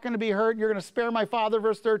we're not going to be hurt? You're going to spare my father,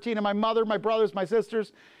 verse 13, and my mother, my brothers, my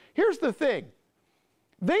sisters. Here's the thing.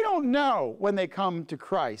 They don't know when they come to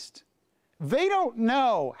Christ. They don't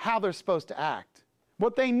know how they're supposed to act.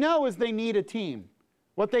 What they know is they need a team.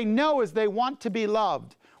 What they know is they want to be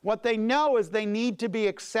loved. What they know is they need to be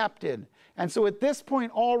accepted. And so at this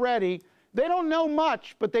point already, they don't know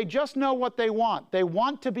much, but they just know what they want. They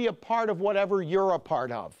want to be a part of whatever you're a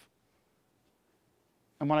part of.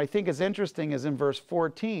 And what I think is interesting is in verse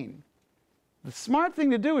 14. The smart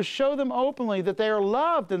thing to do is show them openly that they are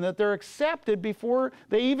loved and that they're accepted before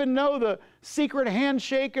they even know the secret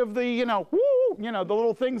handshake of the, the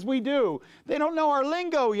little things we do. They don't know our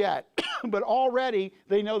lingo yet, but already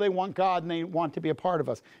they know they want God and they want to be a part of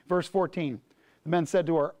us. Verse 14, the men said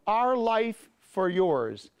to her, our life for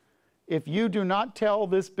yours, if you do not tell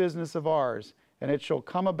this business of ours, and it shall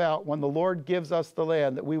come about when the Lord gives us the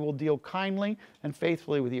land that we will deal kindly and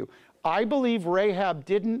faithfully with you. I believe Rahab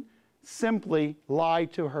didn't simply lie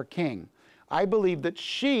to her king. I believe that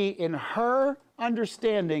she, in her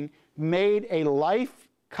understanding, made a life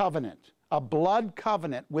covenant, a blood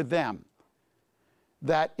covenant with them,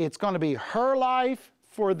 that it's going to be her life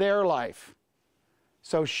for their life.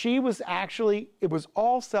 So she was actually, it was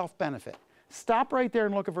all self-benefit. Stop right there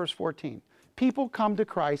and look at verse 14. People come to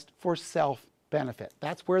Christ for self-benefit.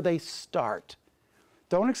 That's where they start.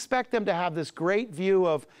 Don't expect them to have this great view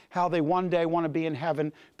of how they one day want to be in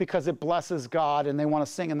heaven because it blesses God and they want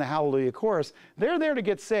to sing in the Hallelujah chorus. They're there to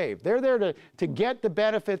get saved. They're there to get the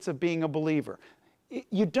benefits of being a believer.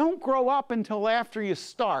 You don't grow up until after you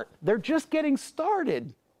start. They're just getting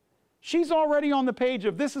started. She's already on the page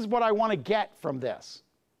of this is what I want to get from this.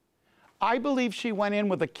 I believe she went in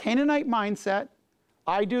with a Canaanite mindset.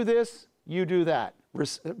 I do this, you do that.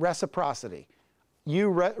 Reciprocity. You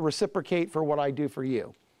reciprocate for what I do for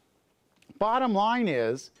you. Bottom line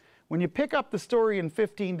is, when you pick up the story in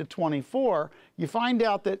 15 to 24, you find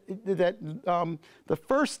out that the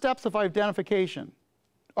first steps of identification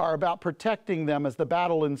are about protecting them as the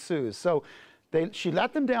battle ensues. So she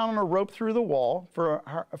let them down on a rope through the wall,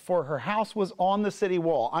 for her house was on the city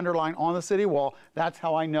wall. Underline on the city wall. That's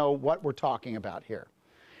how I know what we're talking about here.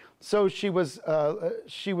 So she was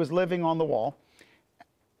living on the wall.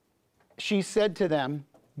 She said to them,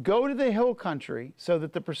 Go to the hill country so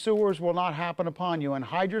that the pursuers will not happen upon you, and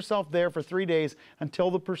hide yourself there for 3 days until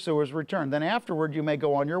the pursuers return. Then afterward you may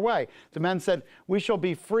go on your way. The men said, we shall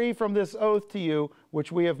be free from this oath to you,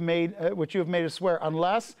 which you have made us swear,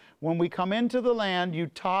 unless when we come into the land you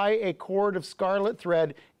tie a cord of scarlet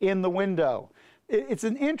thread in the window. It's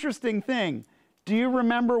an interesting thing. Do you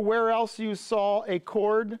remember where else you saw a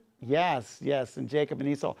cord? Yes, in Jacob and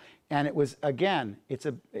Esau. And it was, again,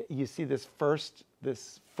 you see this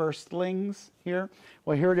firstlings here.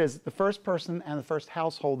 Well, here it is, the first person and the first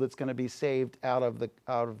household that's going to be saved out of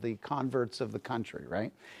the converts of the country,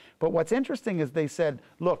 right? But what's interesting is they said,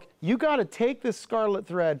 look, you got to take this scarlet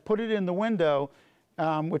thread, put it in the window,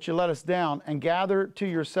 which you let us down, and gather to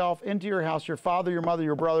yourself into your house your father, your mother,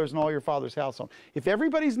 your brothers, and all your father's household. If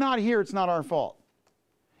everybody's not here, it's not our fault.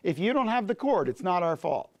 If you don't have the cord, it's not our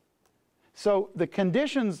fault. So the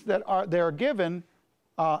conditions that are given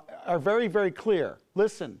are very, very clear.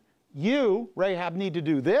 Listen, you, Rahab, need to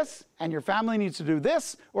do this, and your family needs to do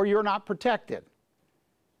this, or you're not protected.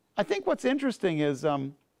 I think what's interesting is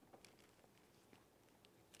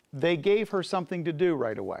they gave her something to do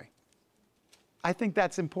right away. I think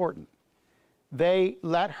that's important. They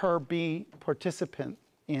let her be participant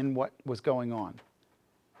in what was going on.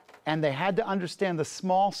 And they had to understand the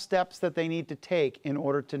small steps that they need to take in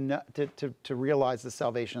order to realize the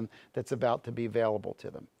salvation that's about to be available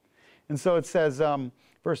to them. And so it says,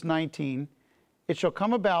 verse 19, it shall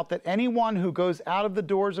come about that anyone who goes out of the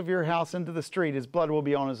doors of your house into the street, his blood will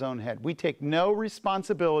be on his own head. We take no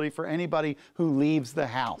responsibility for anybody who leaves the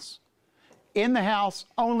house. In the house,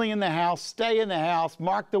 only in the house, stay in the house,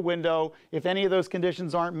 mark the window. If any of those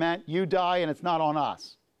conditions aren't met, you die and it's not on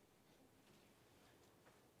us.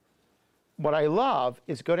 What I love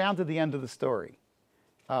is go down to the end of the story.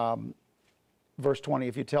 Verse 20,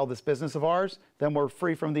 if you tell this business of ours, then we're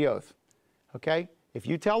free from the oath. Okay? If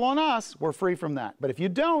you tell on us, we're free from that. But if you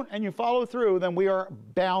don't and you follow through, then we are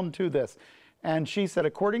bound to this. And she said,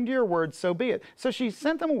 according to your words, so be it. So she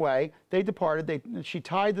sent them away. They departed. She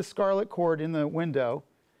tied the scarlet cord in the window.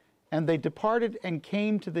 And they departed and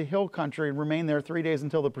came to the hill country and remained there 3 days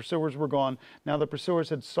until the pursuers were gone. Now the pursuers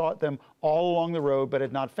had sought them all along the road, but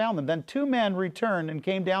had not found them. Then 2 men returned and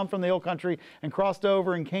came down from the hill country and crossed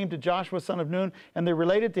over and came to Joshua, son of Nun, and they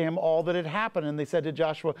related to him all that had happened. And they said to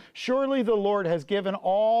Joshua, surely the Lord has given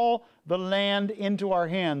all the land into our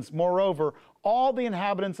hands. Moreover, all the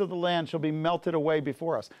inhabitants of the land shall be melted away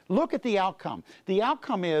before us. Look at the outcome. The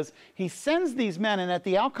outcome is he sends these men, and at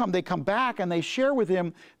the outcome they come back and they share with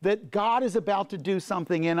him that God is about to do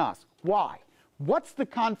something in us. Why? What's the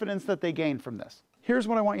confidence that they gain from this? Here's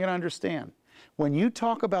what I want you to understand. When you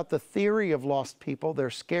talk about the theory of lost people, they're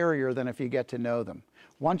scarier than if you get to know them.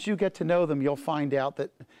 Once you get to know them, you'll find out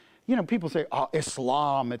that, you know, people say, oh,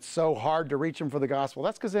 Islam, it's so hard to reach them for the gospel.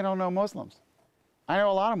 That's because they don't know Muslims. I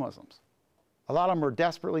know a lot of Muslims. A lot of them are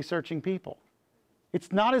desperately searching people.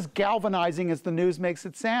 It's not as galvanizing as the news makes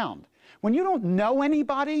it sound. When you don't know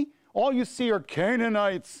anybody, all you see are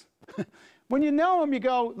Canaanites. When you know them, you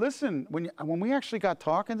go, listen, when we actually got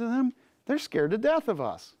talking to them, they're scared to death of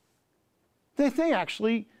us. They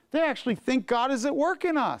actually think God is at work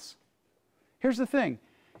in us. Here's the thing.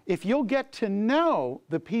 If you'll get to know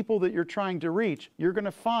the people that you're trying to reach, you're going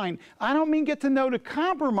to find, I don't mean get to know to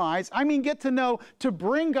compromise, I mean get to know to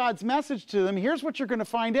bring God's message to them. Here's what you're going to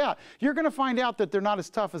find out. You're going to find out that they're not as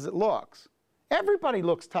tough as it looks. Everybody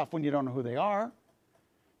looks tough when you don't know who they are.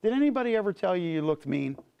 Did anybody ever tell you you looked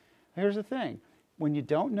mean? Here's the thing. When you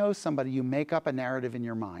don't know somebody, you make up a narrative in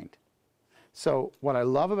your mind. So what I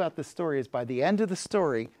love about this story is by the end of the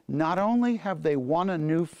story, not only have they won a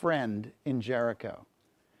new friend in Jericho,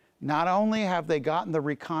 not only have they gotten the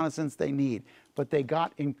reconnaissance they need, but they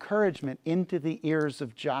got encouragement into the ears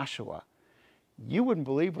of Joshua. You wouldn't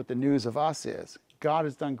believe what the news of us is. God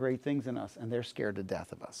has done great things in us, and they're scared to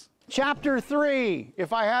death of us. Chapter 3,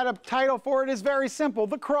 if I had a title for it, is very simple.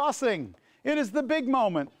 The Crossing. It is the big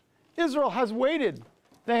moment. Israel has waited.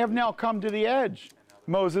 They have now come to the edge.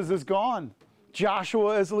 Moses is gone.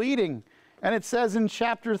 Joshua is leading. And it says in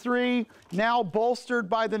chapter 3, now bolstered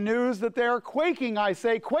by the news that they are quaking, I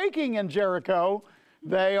say, quaking in Jericho.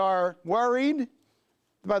 They are worried.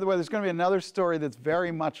 By the way, there's going to be another story that's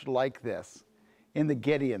very much like this in the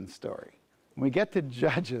Gideon story. When we get to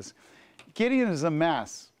Judges, Gideon is a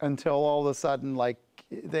mess until all of a sudden, like,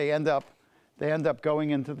 they end up going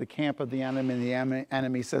into the camp of the enemy, and the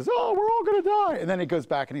enemy says, oh, we're all going to die. And then he goes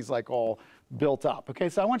back and he's like all built up. Okay,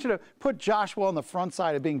 so I want you to put Joshua on the front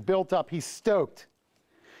side of being built up. He's stoked.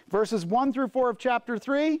 Verses 1 through 4 of chapter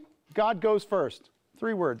 3, God goes first.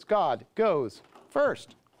 3 words, God goes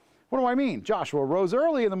first. What do I mean? Joshua rose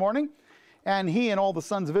early in the morning and he and all the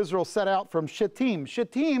sons of Israel set out from Shittim.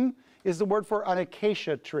 Shittim is the word for an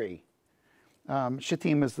acacia tree.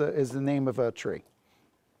 Shittim is the name of a tree.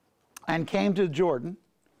 And came to Jordan.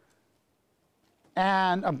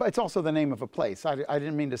 And it's also the name of a place. I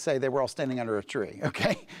didn't mean to say they were all standing under a tree,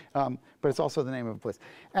 okay? But it's also the name of a place.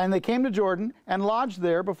 And they came to Jordan and lodged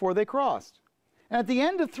there before they crossed. And at the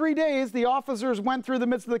end of 3 days, the officers went through the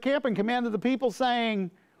midst of the camp and commanded the people,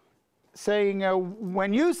 saying,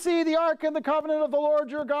 when you see the ark of the covenant of the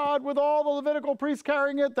Lord your God with all the Levitical priests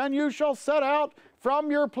carrying it, then you shall set out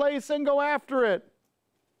from your place and go after it.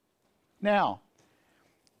 Now,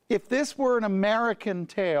 if this were an American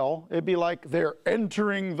tale, it'd be like they're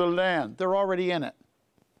entering the land. They're already in it.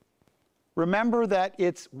 Remember that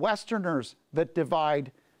it's Westerners that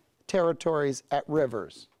divide territories at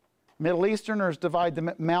rivers. Middle Easterners divide them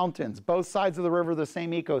at mountains. Both sides of the river, the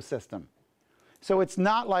same ecosystem. So it's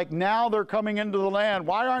not like now they're coming into the land.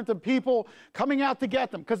 Why aren't the people coming out to get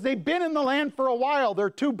them? Because they've been in the land for a while. They're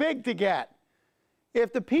too big to get.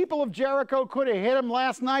 If the people of Jericho could have hit them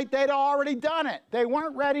last night, they'd already done it. They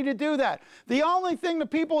weren't ready to do that. The only thing the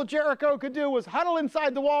people of Jericho could do was huddle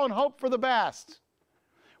inside the wall and hope for the best.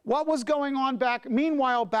 What was going on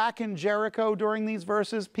meanwhile back in Jericho during these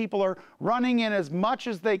verses? People are running in as much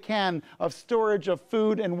as they can of storage of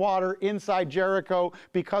food and water inside Jericho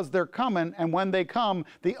because they're coming, and when they come,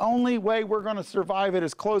 the only way we're going to survive it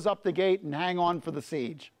is close up the gate and hang on for the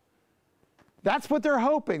siege. That's what they're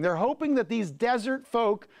hoping. They're hoping that these desert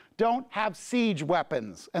folk don't have siege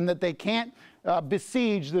weapons and that they can't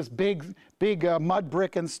besiege this big mud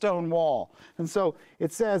brick and stone wall. And so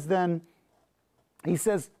it says then, he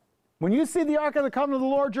says, when you see the ark of the covenant of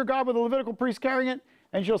the Lord your God with the Levitical priests carrying it,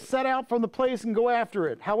 and you'll set out from the place and go after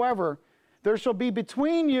it. However, there shall be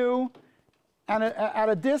between you and at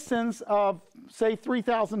a distance of, say,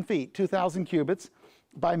 3,000 feet, 2,000 cubits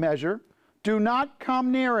by measure. Do not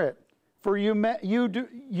come near it, for you may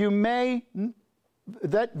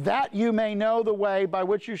know the way by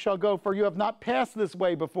which you shall go, for you have not passed this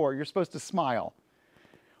way before. You're supposed to smile.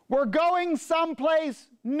 We're going someplace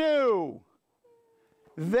new.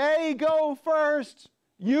 They go first,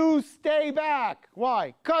 you stay back.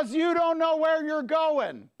 Why? Because you don't know where you're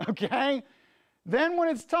going, okay? Then when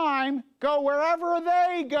it's time, go wherever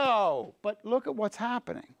they go. But look at what's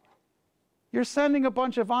happening. You're sending a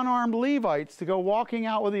bunch of unarmed Levites to go walking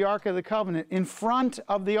out with the Ark of the Covenant in front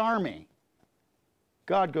of the army.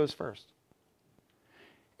 God goes first.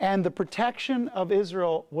 And the protection of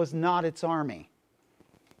Israel was not its army.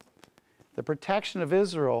 The protection of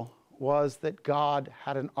Israel was that God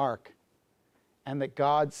had an ark, and that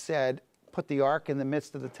God said, put the ark in the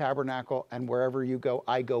midst of the tabernacle, and wherever you go,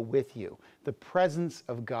 I go with you. The presence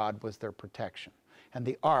of God was their protection, and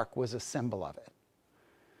the ark was a symbol of it.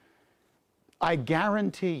 I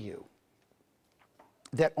guarantee you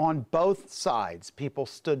that on both sides, people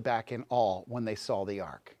stood back in awe when they saw the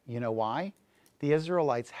ark. You know why? The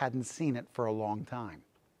Israelites hadn't seen it for a long time.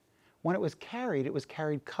 When it was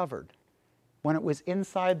carried covered. When it was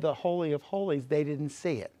inside the Holy of Holies, they didn't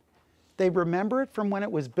see it. They remember it from when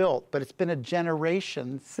it was built, but it's been a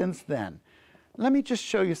generation since then. Let me just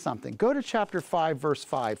show you something. Go to chapter 5, verse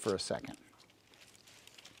 5 for a second.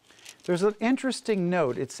 There's an interesting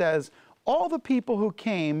note. It says, all the people who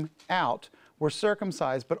came out were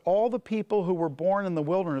circumcised, but all the people who were born in the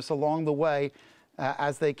wilderness along the way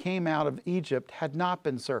as they came out of Egypt had not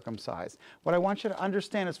been circumcised. What I want you to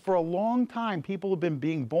understand is for a long time, people have been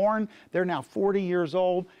being born. They're now 40 years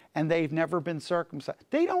old, and they've never been circumcised.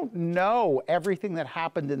 They don't know everything that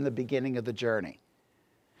happened in the beginning of the journey.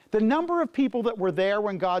 The number of people that were there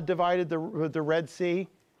when God divided the Red Sea,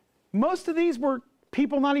 most of these were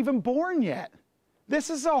people not even born yet. This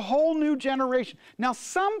is a whole new generation. Now,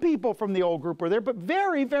 some people from the old group were there, but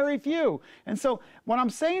very, very few. And so what I'm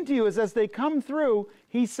saying to you is as they come through,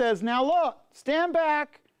 he says, now look, stand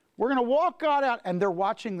back. We're going to walk God out. And they're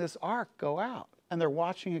watching this ark go out, and they're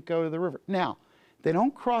watching it go to the river. Now, they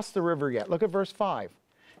don't cross the river yet. Look at verse 5.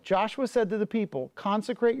 Joshua said to the people,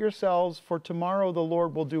 consecrate yourselves, for tomorrow the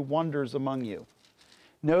Lord will do wonders among you.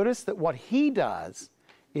 Notice that what he does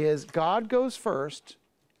is God goes first,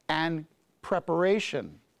 and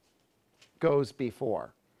preparation goes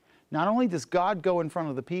before. Not only does God go in front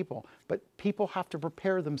of the people, but people have to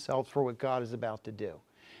prepare themselves for what God is about to do.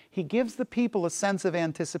 He gives the people a sense of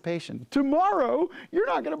anticipation. Tomorrow, you're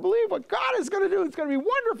not going to believe what God is going to do. It's going to be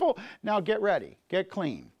wonderful. Now get ready. Get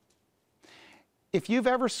clean. If you've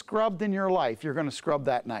ever scrubbed in your life, you're going to scrub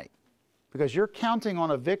that night, because you're counting on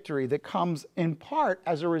a victory that comes in part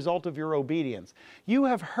as a result of your obedience. You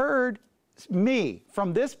have heard me,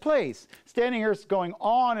 from this place, standing here going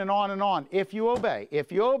on and on and on. If you obey,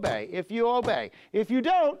 if you obey, if you obey. If you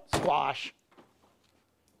don't, squash.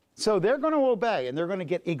 So they're going to obey, and they're going to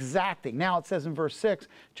get exacting. Now it says in verse 6,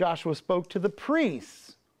 Joshua spoke to the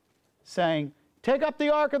priests, saying, take up the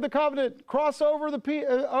Ark of the Covenant, cross over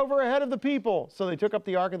ahead of the people. So they took up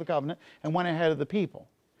the Ark of the Covenant and went ahead of the people.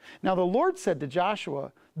 Now the Lord said to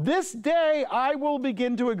Joshua, this day I will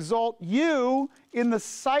begin to exalt you in the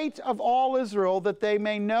sight of all Israel, that they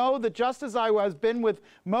may know that just as I was been with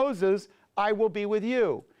Moses, I will be with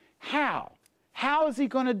you. How? How is he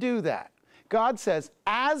going to do that? God says,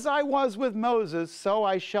 as I was with Moses, so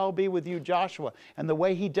I shall be with you, Joshua. And the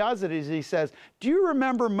way he does it is he says, do you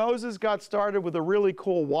remember Moses got started with a really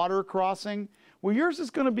cool water crossing? Well, yours is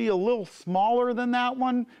going to be a little smaller than that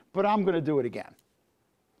one, but I'm going to do it again.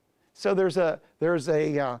 So there's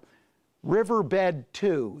a Riverbed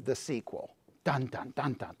 2, the sequel. Dun, dun,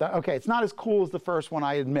 dun, dun, dun. Okay, it's not as cool as the first one,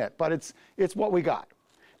 I admit, but it's what we got.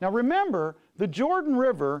 Now remember, the Jordan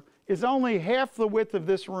River is only half the width of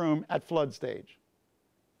this room at flood stage.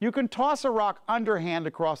 You can toss a rock underhand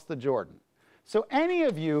across the Jordan. So any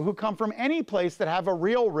of you who come from any place that have a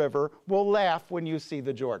real river will laugh when you see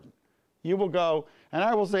the Jordan. You will go, and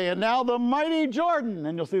I will say, and now the mighty Jordan,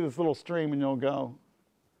 and you'll see this little stream and you'll go.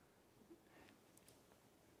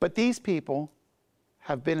 But these people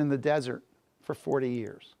have been in the desert for 40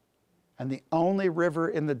 years. And the only river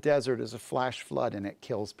in the desert is a flash flood, and it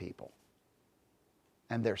kills people.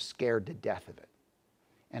 And they're scared to death of it.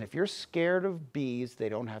 And if you're scared of bees, they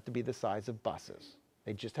don't have to be the size of buses.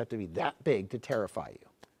 They just have to be that big to terrify you.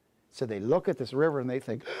 So they look at this river and they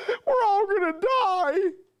think, we're all going to die,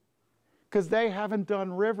 because they haven't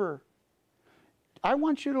done river. I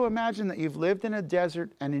want you to imagine that you've lived in a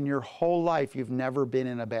desert, and in your whole life you've never been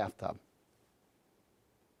in a bathtub.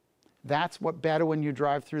 That's what Bedouin, you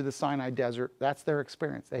drive through the Sinai desert, that's their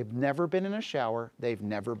experience. They've never been in a shower, they've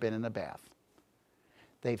never been in a bath.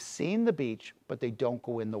 They've seen the beach, but they don't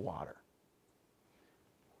go in the water.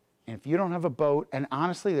 And if you don't have a boat, and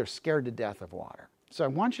honestly, they're scared to death of water. So I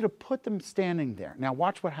want you to put them standing there. Now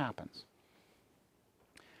watch what happens.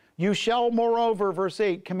 You shall, moreover, verse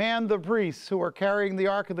 8, command the priests who are carrying the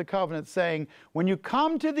Ark of the Covenant, saying, when you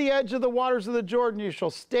come to the edge of the waters of the Jordan, you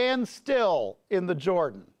shall stand still in the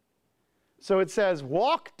Jordan. So it says,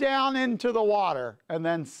 walk down into the water and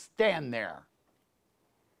then stand there.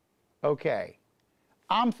 Okay.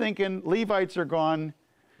 I'm thinking Levites are gone,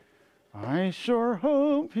 I sure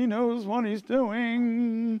hope he knows what he's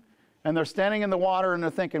doing. And they're standing in the water and they're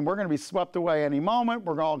thinking, we're going to be swept away any moment.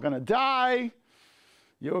 We're all going to die.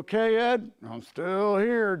 You okay, Ed? I'm still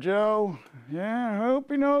here, Joe. Yeah, I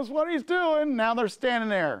hope he knows what he's doing. Now they're standing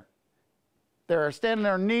there. They're standing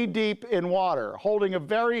there knee deep in water, holding a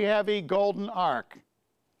very heavy golden ark.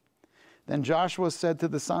 Then Joshua said to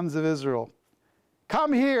the sons of Israel,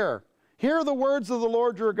 come here. Hear the words of the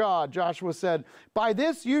Lord your God. Joshua said, by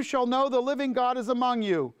this you shall know the living God is among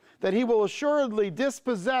you, that he will assuredly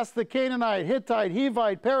dispossess the Canaanite, Hittite,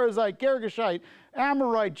 Hivite, Perizzite, Girgashite,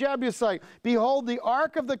 Amorite, Jebusite. Behold, the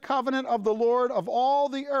ark of the covenant of the Lord of all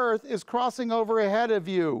the earth is crossing over ahead of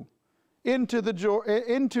you into the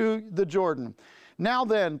Jordan. Now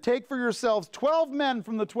then, take for yourselves 12 men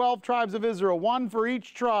from the 12 tribes of Israel, one for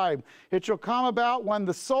each tribe. It shall come about when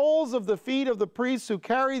the soles of the feet of the priests who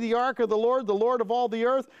carry the ark of the Lord of all the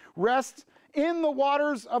earth, rest in the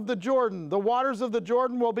waters of the Jordan. The waters of the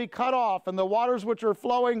Jordan will be cut off, and the waters which are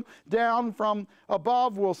flowing down from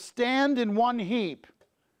above will stand in one heap.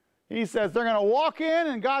 He says they're going to walk in,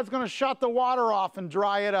 and God's going to shut the water off and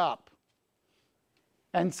dry it up.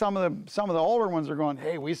 And some of the older ones are going,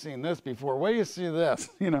 hey, we've seen this before. Wait till you see this.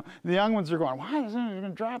 You know, the young ones are going, why isn't it going to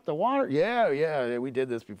drop the water? Yeah, we did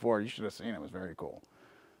this before. You should have seen it. It was very cool.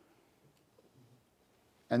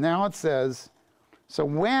 And now it says, so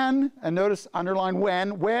when, and notice, underline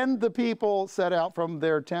when the people set out from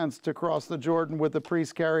their tents to cross the Jordan with the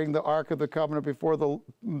priests carrying the Ark of the Covenant before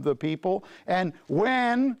the people, and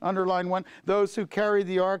when, underline when, those who carried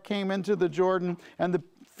the Ark came into the Jordan, and the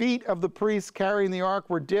feet of the priests carrying the ark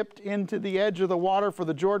were dipped into the edge of the water, for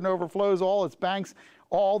the Jordan overflows all its banks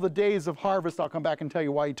all the days of harvest. I'll come back and tell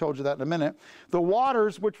you why he told you that in a minute. The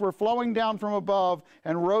waters which were flowing down from above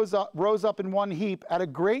and rose up in one heap at a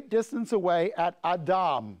great distance away at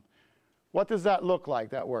Adam. What does that look like,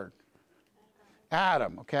 that word?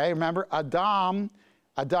 Adam, okay? Remember, Adam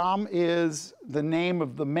is the name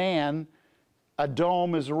of the man.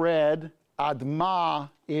 Adom is red. Adma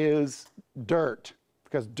is dirt,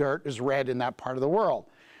 because dirt is red in that part of the world.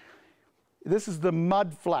 This is the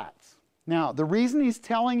mud flats. Now, the reason he's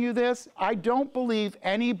telling you this, I don't believe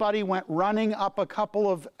anybody went running up a couple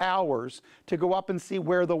of hours to go up and see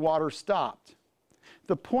where the water stopped.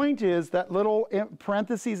 The point is that little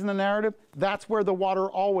parentheses in the narrative, that's where the water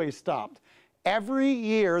always stopped. Every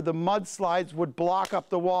year, the mudslides would block up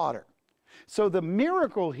the water. So the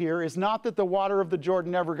miracle here is not that the water of the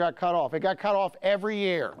Jordan never got cut off. It got cut off every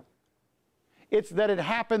year. It's that it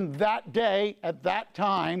happened that day, at that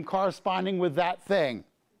time, corresponding with that thing.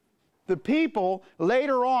 The people,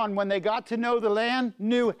 later on, when they got to know the land,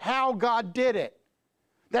 knew how God did it.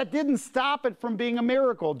 That didn't stop it from being a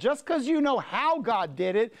miracle. Just because you know how God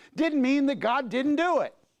did it, didn't mean that God didn't do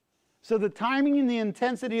it. So the timing and the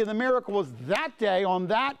intensity of the miracle was that day, on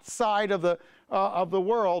that side of the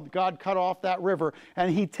world, God cut off that river.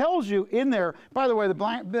 And he tells you in there, by the way,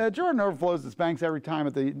 the Jordan overflows its banks every time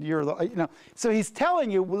at the year, so he's telling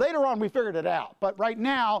you, later on we figured it out. But right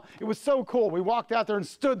now, it was so cool. We walked out there and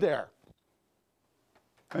stood there.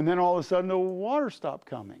 And then all of a sudden, the water stopped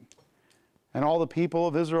coming. And all the people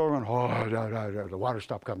of Israel went, oh, the water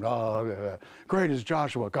stopped coming. Oh, great is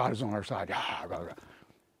Joshua. God is on our side.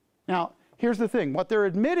 Now, here's the thing. What they're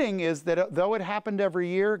admitting is that though it happened every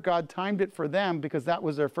year, God timed it for them because that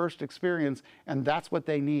was their first experience, and that's what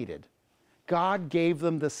they needed. God gave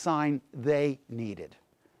them the sign they needed.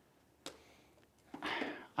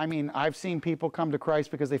 I mean, I've seen people come to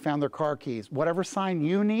Christ because they found their car keys. Whatever sign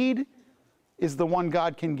you need is the one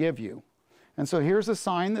God can give you. And so here's a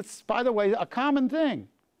sign that's, by the way, a common thing.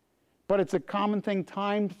 But it's a common thing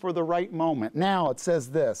timed for the right moment. Now it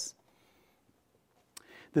says this.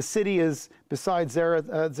 The city is beside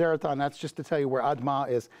Zarethan. That's just to tell you where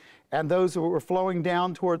Admah is. And those who were flowing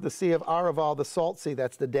down toward the Sea of Araval, the Salt Sea,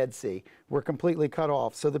 that's the Dead Sea, were completely cut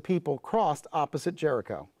off. So the people crossed opposite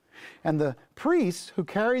Jericho. And the priests who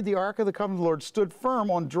carried the Ark of the Covenant of the Lord stood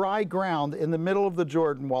firm on dry ground in the middle of the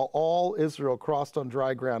Jordan while all Israel crossed on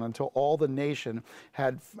dry ground until all the nation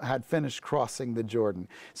had finished crossing the Jordan.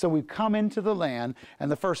 So we've come into the land,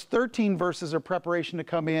 and the first 13 verses are preparation to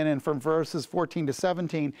come in, and from verses 14 to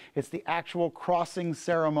 17, it's the actual crossing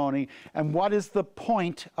ceremony. And what is the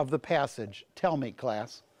point of the passage? Tell me,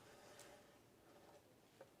 class.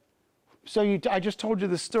 So I just told you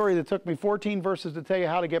the story that took me 14 verses to tell you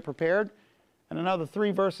how to get prepared, and another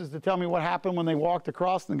 3 verses to tell me what happened when they walked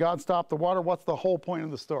across and God stopped the water. What's the whole point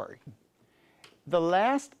of the story? The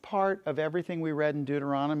last part of everything we read in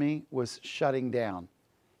Deuteronomy was shutting down.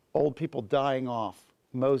 Old people dying off.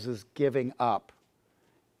 Moses giving up.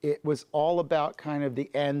 It was all about kind of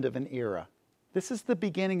the end of an era. This is the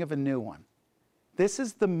beginning of a new one. This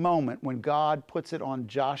is the moment when God puts it on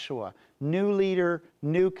Joshua. New leader,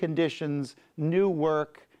 new conditions, new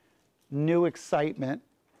work, new excitement,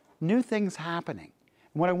 new things happening.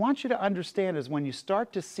 And what I want you to understand is when you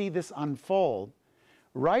start to see this unfold,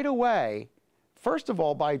 right away, first of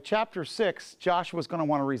all, by chapter 6, Joshua's going to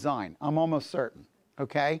want to resign. I'm almost certain,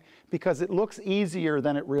 okay? Because it looks easier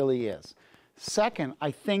than it really is. Second,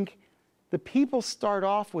 I think the people start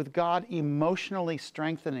off with God emotionally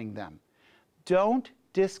strengthening them. Don't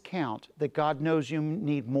discount that God knows you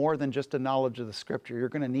need more than just a knowledge of the Scripture. You're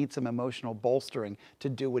going to need some emotional bolstering to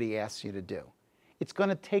do what He asks you to do. It's going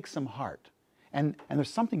to take some heart. And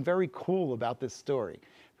there's something very cool about this story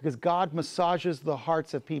because God massages the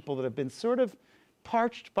hearts of people that have been sort of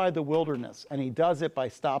parched by the wilderness, and He does it by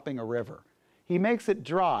stopping a river. He makes it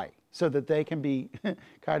dry so that they can be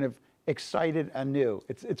kind of excited anew.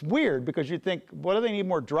 It's weird because you think, what do they need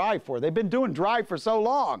more dry for? They've been doing dry for so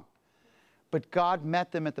long. But God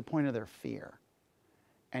met them at the point of their fear.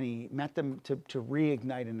 And He met them to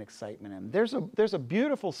reignite an excitement in them. There's a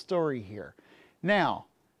beautiful story here. Now,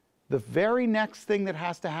 the very next thing that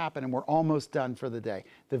has to happen, and we're almost done for the day,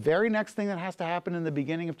 the very next thing that has to happen in the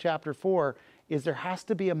beginning of chapter 4 is there has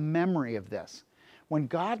to be a memory of this. When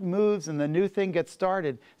God moves and the new thing gets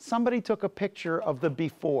started, somebody took a picture of the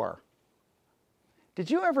before.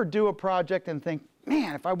 Did you ever do a project and think,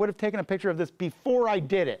 man, if I would have taken a picture of this before I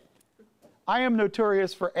did it? I am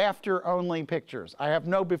notorious for after-only pictures. I have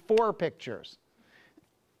no before pictures.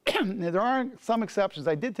 There are some exceptions.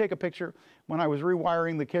 I did take a picture when I was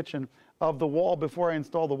rewiring the kitchen of the wall before I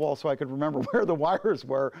installed the wall so I could remember where the wires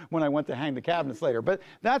were when I went to hang the cabinets later. But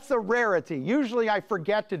that's a rarity. Usually I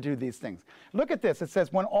forget to do these things. Look at this. It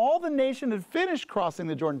says, when all the nation had finished crossing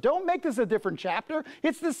the Jordan. Don't make this a different chapter.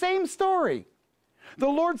 It's the same story. The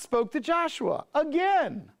Lord spoke to Joshua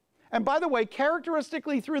again. And by the way,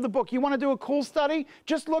 characteristically through the book, you want to do a cool study?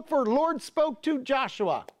 Just look for Lord spoke to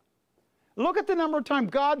Joshua. Look at the number of times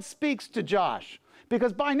God speaks to Josh.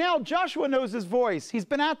 Because by now, Joshua knows his voice. He's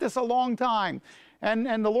been at this a long time.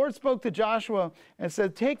 And the Lord spoke to Joshua and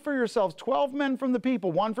said, take for yourselves 12 men from the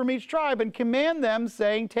people, one from each tribe, and command them,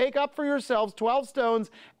 saying, take up for yourselves 12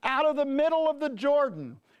 stones out of the middle of the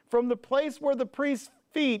Jordan, from the place where the priest's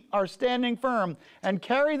feet are standing firm, and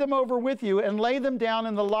carry them over with you, and lay them down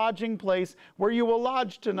in the lodging place where you will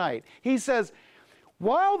lodge tonight. He says,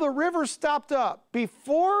 while the river stopped up,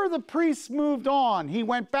 before the priests moved on, he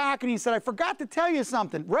went back and he said, I forgot to tell you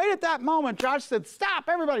something. Right at that moment, Josh said, stop,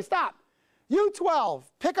 everybody, stop. You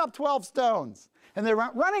 12, pick up 12 stones. And they're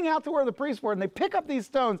running out to where the priests were, and they pick up these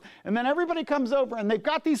stones, and then everybody comes over, and they've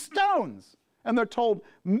got these stones. And they're told,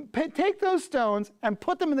 take those stones and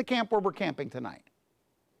put them in the camp where we're camping tonight.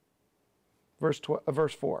 Verse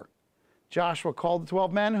 4. Joshua called the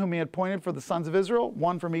 12 men whom he had appointed for the sons of Israel,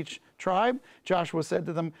 one from each tribe. Joshua said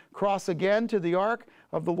to them, cross again to the ark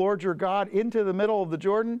of the Lord your God into the middle of the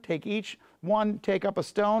Jordan. Take up a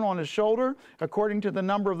stone on his shoulder, according to the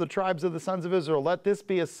number of the tribes of the sons of Israel. Let this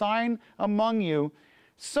be a sign among you,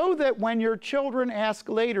 so that when your children ask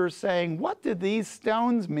later, saying, what did these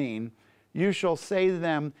stones mean? You shall say to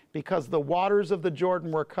them, because the waters of the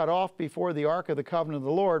Jordan were cut off before the ark of the covenant of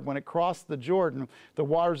the Lord. When it crossed the Jordan, the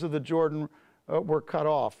waters of the Jordan were cut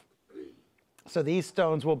off. So these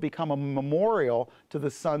stones will become a memorial to the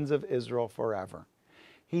sons of Israel forever.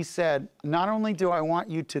 He said, not only do I want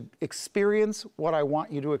you to experience what I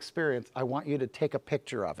want you to experience, I want you to take a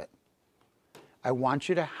picture of it. I want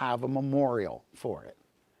you to have a memorial for it.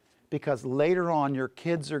 Because later on, your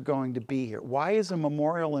kids are going to be here. Why is a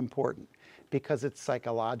memorial important? Because it's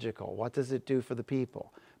psychological. What does it do for the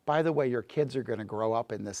people? By the way, your kids are going to grow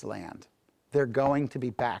up in this land. They're going to be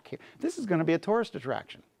back here. This is going to be a tourist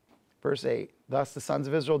attraction. Verse 8, thus the sons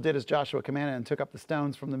of Israel did as Joshua commanded and took up the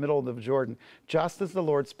stones from the middle of the Jordan, just as the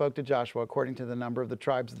Lord spoke to Joshua, according to the number of the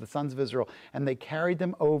tribes of the sons of Israel. And they carried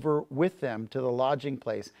them over with them to the lodging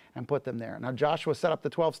place and put them there. Now Joshua set up the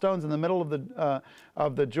 12 stones in the middle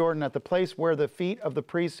of the Jordan at the place where the feet of the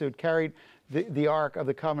priests who had carried the ark of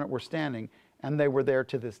the covenant were standing, and they were there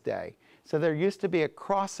to this day. So there used to be a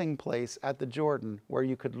crossing place at the Jordan where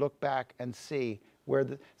you could look back and see where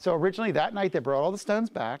so originally that night they brought all the stones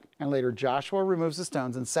back, and later Joshua removes the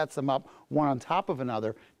stones and sets them up one on top of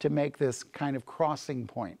another to make this kind of crossing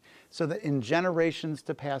point, so that in generations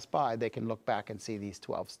to pass by they can look back and see these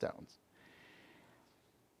 12 stones.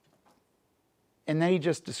 And then he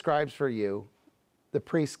just describes for you the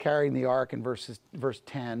priests carrying the ark in verse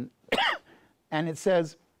 10. And it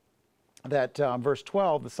says that verse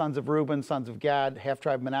 12, the sons of Reuben, sons of Gad,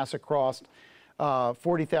 half-tribe Manasseh crossed,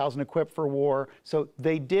 40,000 equipped for war. So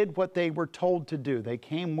they did what they were told to do. They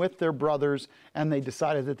came with their brothers, and they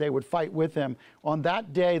decided that they would fight with them. On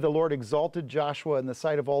that day, the Lord exalted Joshua in the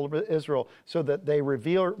sight of all of Israel, so that they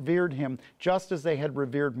revered him just as they had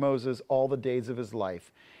revered Moses all the days of his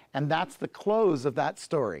life. And that's the close of that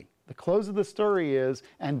story. The close of the story is,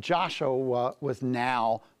 and Joshua was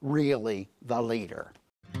now really the leader.